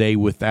is today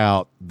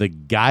without the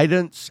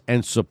guidance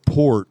and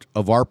support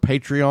of our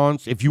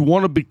Patreons. If you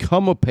want to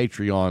become a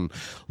Patreon,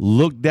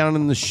 look down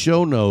in the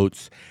show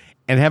notes.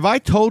 And have I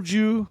told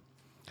you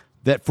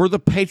that for the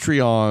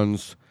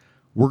Patreons,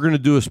 we're going to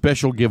do a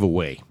special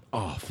giveaway?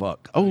 Oh,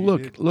 fuck. Oh,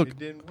 look. It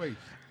didn't wait.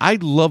 I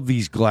love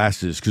these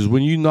glasses because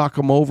when you knock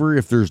them over,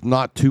 if there's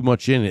not too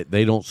much in it,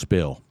 they don't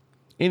spill.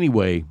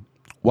 Anyway,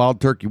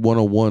 Wild Turkey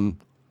 101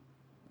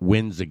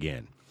 wins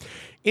again.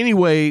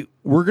 Anyway,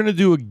 we're going to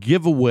do a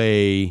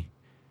giveaway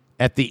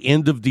at the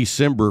end of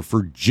December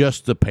for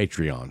just the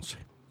Patreons.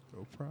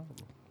 No problem.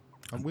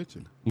 I'm with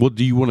you. Well,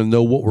 do you want to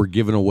know what we're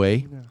giving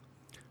away? Yeah.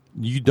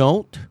 You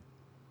don't?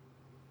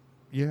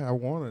 Yeah, I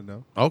want to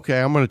know.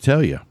 Okay, I'm going to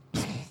tell you.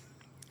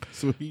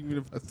 So even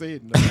if I say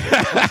it, no,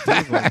 I'm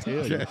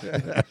still going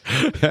to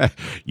tell you.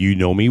 You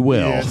know me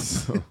well.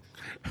 Yes.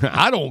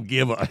 I don't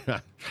give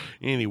a...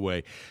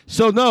 Anyway,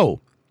 so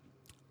no,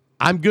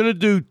 I'm going to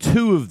do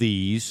two of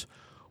these.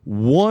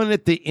 One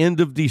at the end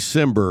of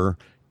December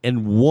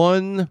and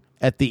one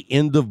at the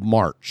end of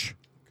March.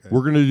 Okay.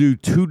 We're going to do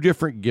two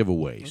different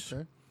giveaways.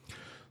 Okay.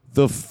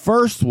 The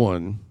first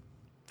one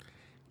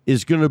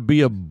is going to be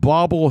a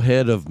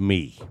bobblehead of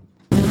me.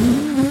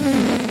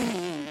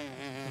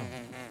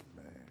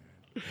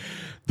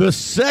 The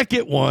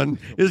second one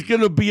is going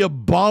to be a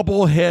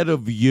bobblehead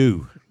of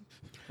you.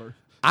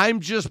 I'm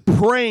just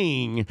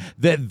praying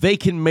that they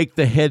can make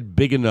the head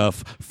big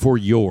enough for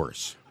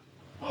yours.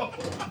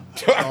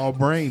 All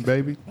brain,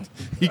 baby.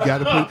 You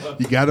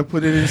gotta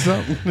put it in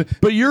something.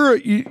 But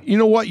you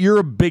know what? You're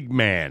a big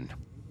man.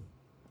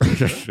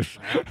 That's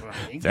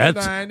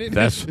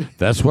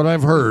what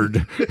I've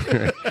heard.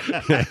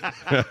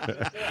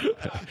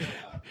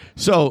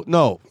 So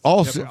no,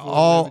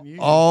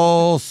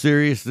 all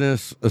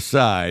seriousness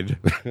aside,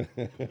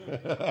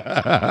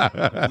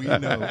 we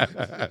know.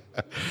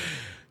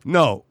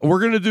 No,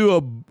 we're going to do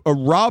a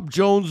Rob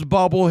Jones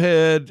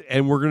bobblehead,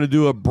 and we're going to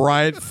do a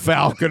Bryant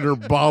Falconer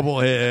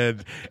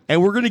bobblehead,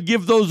 and we're going to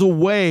give those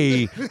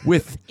away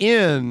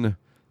within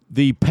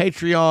the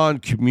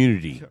Patreon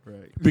community.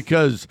 Right.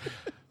 Because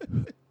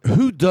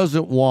who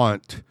doesn't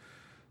want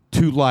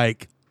to,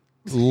 like,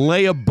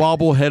 lay a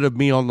bobblehead of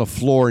me on the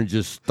floor and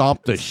just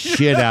stomp the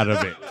shit out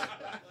of it?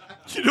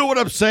 You know what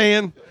I'm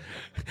saying?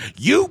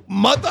 You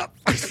mother...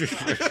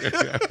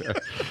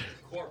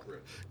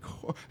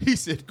 He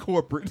said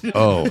corporate.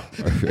 Oh.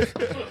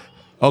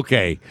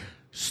 Okay.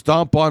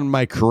 Stomp on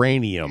my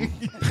cranium.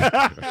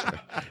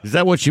 Is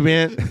that what you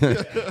meant?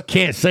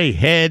 Can't say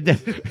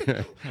head.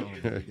 Oh,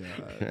 my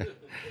God.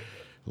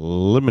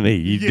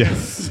 Lemonade.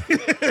 Yes.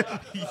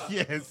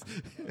 Yes.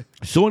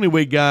 So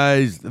anyway,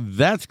 guys,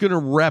 that's going to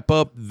wrap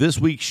up this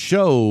week's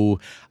show.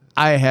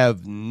 I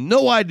have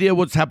no idea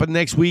what's happening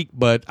next week,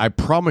 but I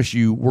promise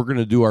you we're going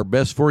to do our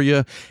best for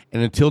you.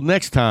 And until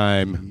next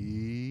time,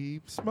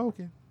 Keep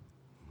smoking.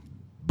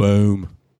 boom.